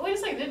 wait a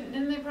second.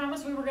 Didn't they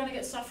promise we were going to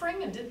get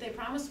suffering? And didn't they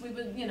promise we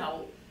would, you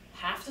know,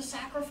 have to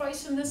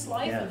sacrifice in this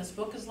life? Yeah. And this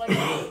book is like,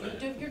 oh, you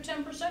give your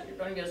 10%, you're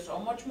going to get so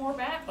much more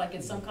back. Like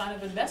it's some kind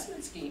of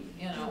investment scheme,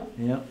 you know?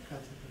 Yep.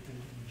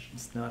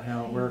 It's not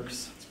how it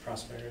works. It's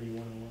prosperity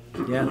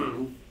 101.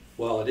 Yeah.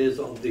 Well, it is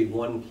the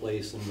one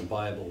place in the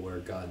Bible where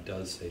God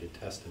does say to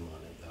test him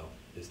on it,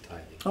 though, is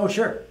tithing. Oh,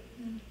 sure.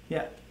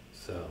 Yeah.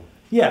 So.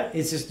 Yeah,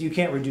 it's just you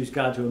can't reduce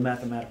God to a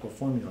mathematical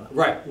formula.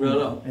 Right.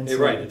 No. And You're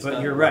so, right. It's but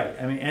not you're right.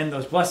 I mean, and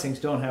those blessings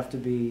don't have to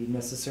be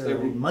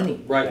necessarily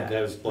money. Right. back.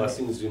 Those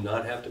blessings do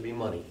not have to be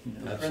money.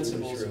 The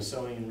principles of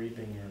sowing and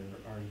reaping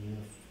are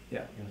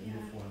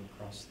uniform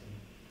across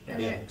the.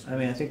 Yeah. I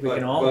mean, I think we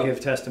can all give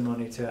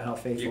testimony to how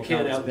faithful you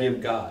can't God has been.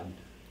 outgive God.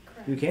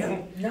 Correct. You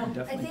can. No. I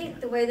Definitely think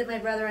can. the way that my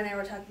brother and I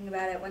were talking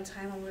about it one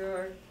time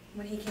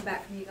when he came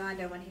back from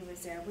Uganda, when he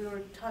was there, we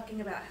were talking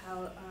about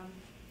how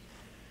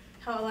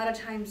a lot of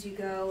times you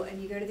go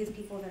to these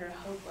people that are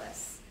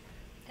hopeless,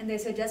 and they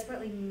so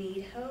desperately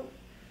need hope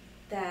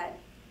that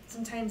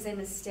sometimes they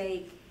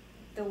mistake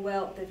the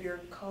wealth of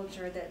your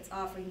culture that's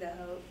offering the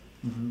hope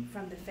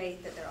from the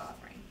faith that they're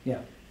offering.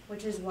 Yeah.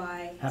 Which is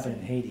why Happened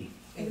in Haiti.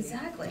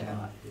 Exactly.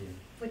 Yeah.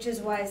 Which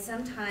is why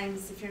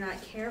sometimes if you're not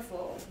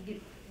careful,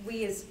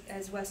 we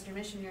as Western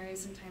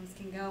missionaries sometimes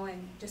can go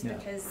and just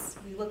because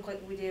we look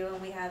like we do and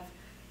we have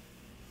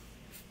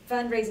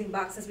fundraising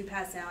boxes we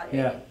pass out,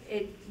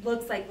 it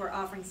looks like we're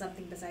offering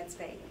something besides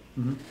faith.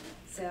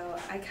 So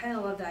I kind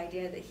of love the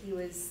idea that he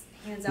was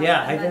hands out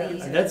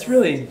money. That's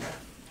really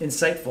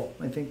insightful.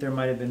 I think there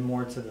might have been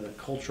more to the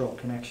cultural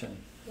connection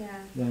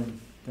than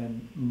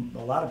a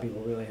lot of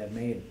people really had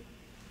made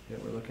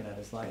that we're looking at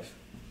his life.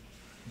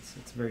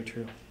 It's very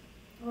true.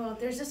 Well,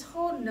 there's this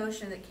whole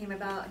notion that came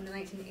about in the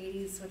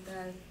 1980s with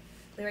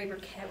Larry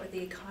Burkett with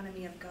the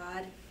economy of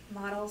God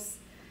models.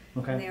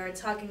 Okay. And they were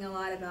talking a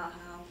lot about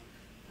how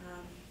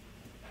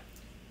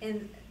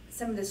in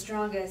some of the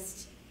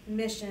strongest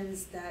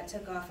missions that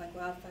took off like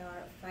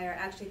wildfire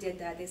actually did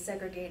that. They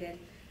segregated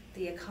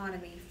the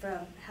economy from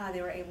how they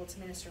were able to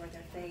minister with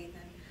their faith.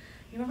 And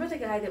you remember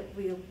the guy that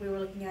we were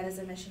looking at as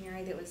a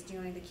missionary that was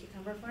doing the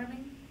cucumber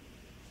farming?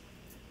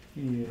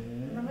 Yeah.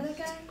 Remember that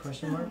guy?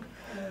 Question mark?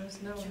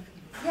 No.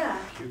 Yeah.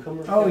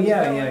 Cucumber? Oh,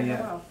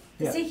 yeah.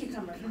 The sea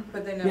cucumber.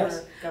 But they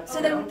never got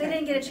So they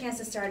didn't get a chance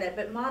to start it,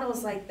 but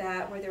models like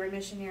that where there were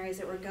missionaries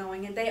that were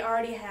going and they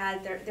already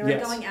had they were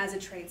going as a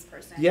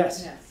tradesperson.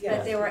 Yes.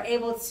 But they were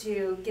able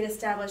to get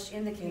established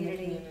in the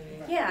community.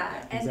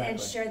 Yeah, and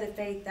share the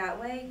faith that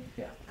way.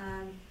 Yeah.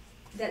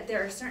 That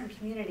there are certain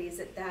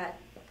communities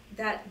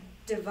that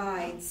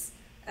divides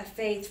a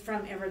faith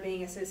from ever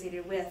being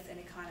associated with an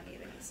economy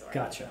of any sort.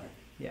 Gotcha.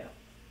 Yeah.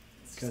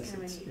 Because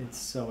it's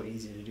so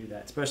easy to do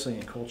that, especially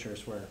in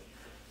cultures where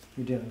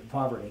you're dealing with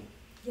poverty.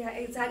 Yeah,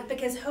 exactly.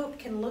 Because hope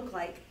can look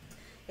like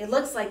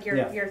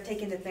you're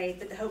taking the faith,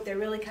 but the hope they're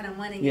really kind of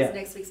wanting is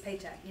next week's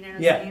paycheck. You know what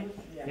I'm saying?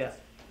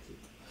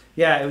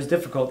 Yeah, it was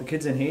difficult. The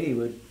kids in Haiti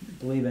would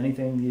believe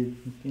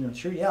anything.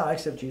 Sure, yeah, I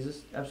accept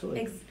Jesus,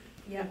 absolutely.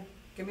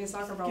 Give me a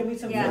soccer ball. Give me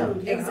some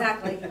food.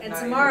 Exactly. And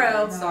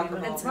tomorrow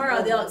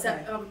they'll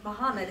accept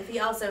Muhammad if he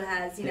also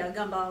has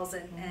gumballs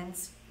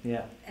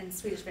and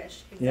Swedish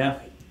fish.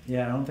 Exactly.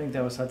 Yeah, I don't think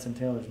that was Hudson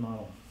Taylor's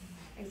model.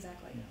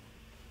 Exactly.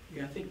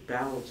 Yeah, I think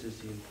balance is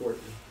the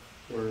important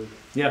word.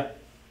 Yeah.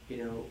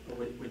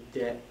 With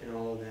debt and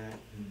all of that.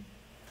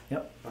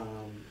 Yep.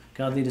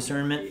 Godly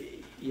discernment.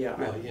 Yeah.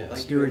 Well, like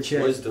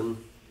stewardship.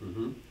 Wisdom.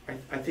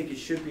 I think it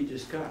should be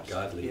discussed.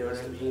 Godly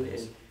wisdom. You know what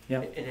I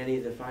mean? In any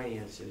of the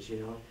finances,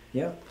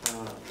 Yeah.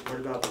 What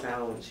about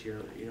balance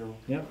here,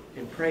 Yeah.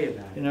 And pray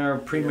about it. In our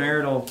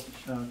premarital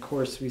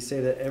course, we say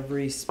that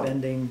every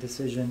spending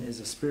decision is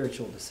a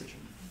spiritual decision.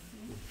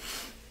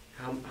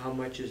 how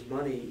much is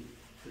money,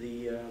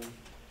 the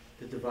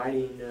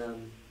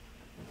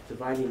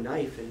dividing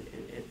knife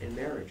in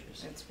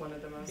marriages. It's one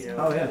of the most You know,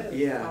 Oh, yeah.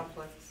 Yeah,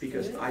 complex.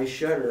 because I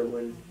shudder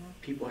when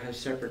people have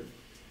separate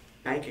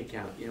bank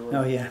account, you know.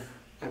 Oh, yeah.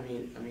 I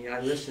mean, I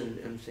listen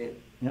and I'm saying,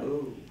 Yep.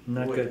 oh,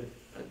 Not boy, good.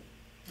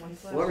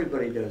 One's well,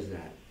 everybody does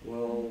that.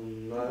 Well,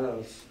 not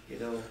us, you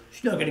know.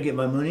 She's not going to get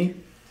my money.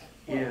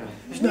 Yeah.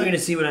 She's not going to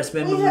see what I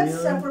spend my We had money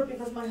on. separate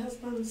because my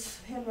husband's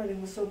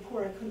handwriting was so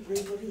poor I couldn't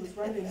read what he was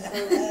writing. So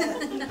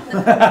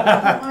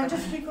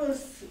just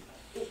because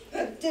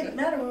it didn't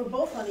matter, we were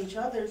both on each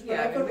other's, but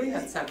Yeah, I I mean, couldn't we read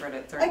had his, separate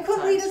at I certain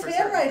couldn't read times his for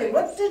certain handwriting.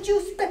 What things. did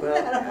you spend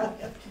Well,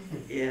 that on?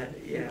 Yeah.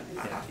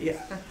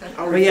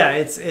 But yeah,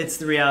 it's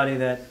the reality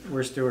that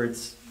we're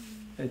stewards.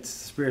 It's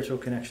a spiritual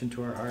connection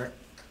to our heart.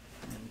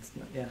 And it's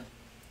not, yeah,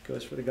 it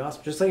goes for the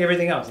gospel. Just like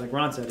everything else. Like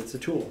Ron said, it's a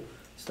tool.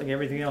 Just like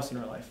everything else in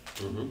our life.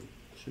 Mhm.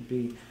 Should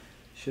be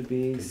Could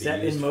be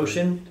set used in for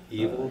motion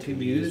evil, to could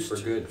be be used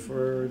used for good.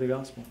 for the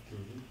gospel.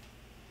 Mhm.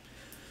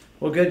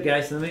 Well, good,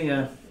 guys. Let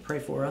me pray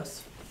for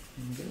us.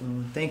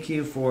 Thank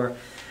you for,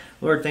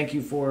 Lord, thank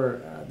you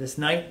for this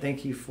night.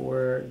 Thank you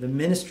for the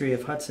ministry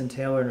of Hudson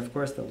Taylor and, of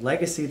course, the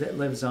legacy that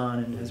lives on.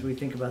 And as we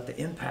think about the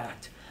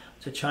impact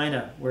to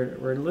China, where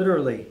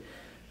literally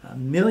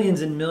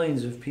millions and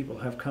millions of people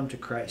have come to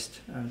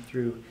Christ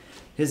through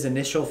his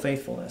initial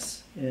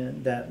faithfulness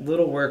and that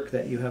little work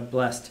that you have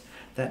blessed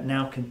that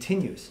now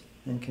continues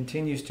and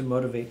continues to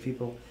motivate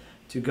people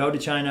to go to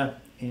China.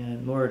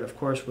 And Lord, of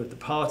course, with the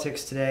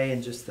politics today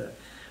and just the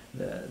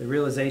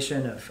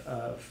realization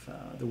of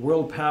the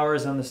world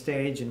powers on the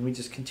stage, and we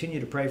just continue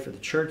to pray for the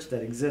church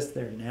that exists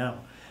there now,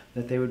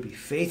 that they would be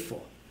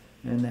faithful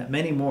and that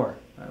many more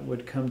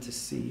would come to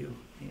see you.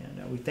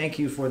 And we thank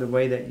you for the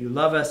way that you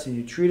love us and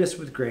you treat us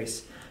with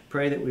grace.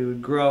 Pray that we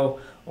would grow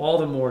all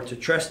the more to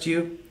trust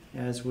you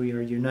as we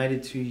are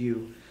united to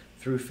you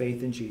through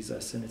faith in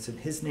Jesus. And it's in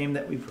his name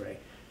that we pray.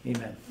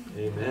 Amen.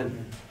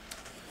 Amen.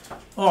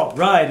 All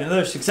right,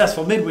 another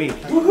successful midweek.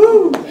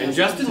 Woohoo! And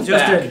Justin's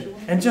back.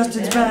 And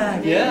Justin's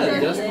back. Yeah,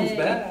 Justin's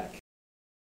back.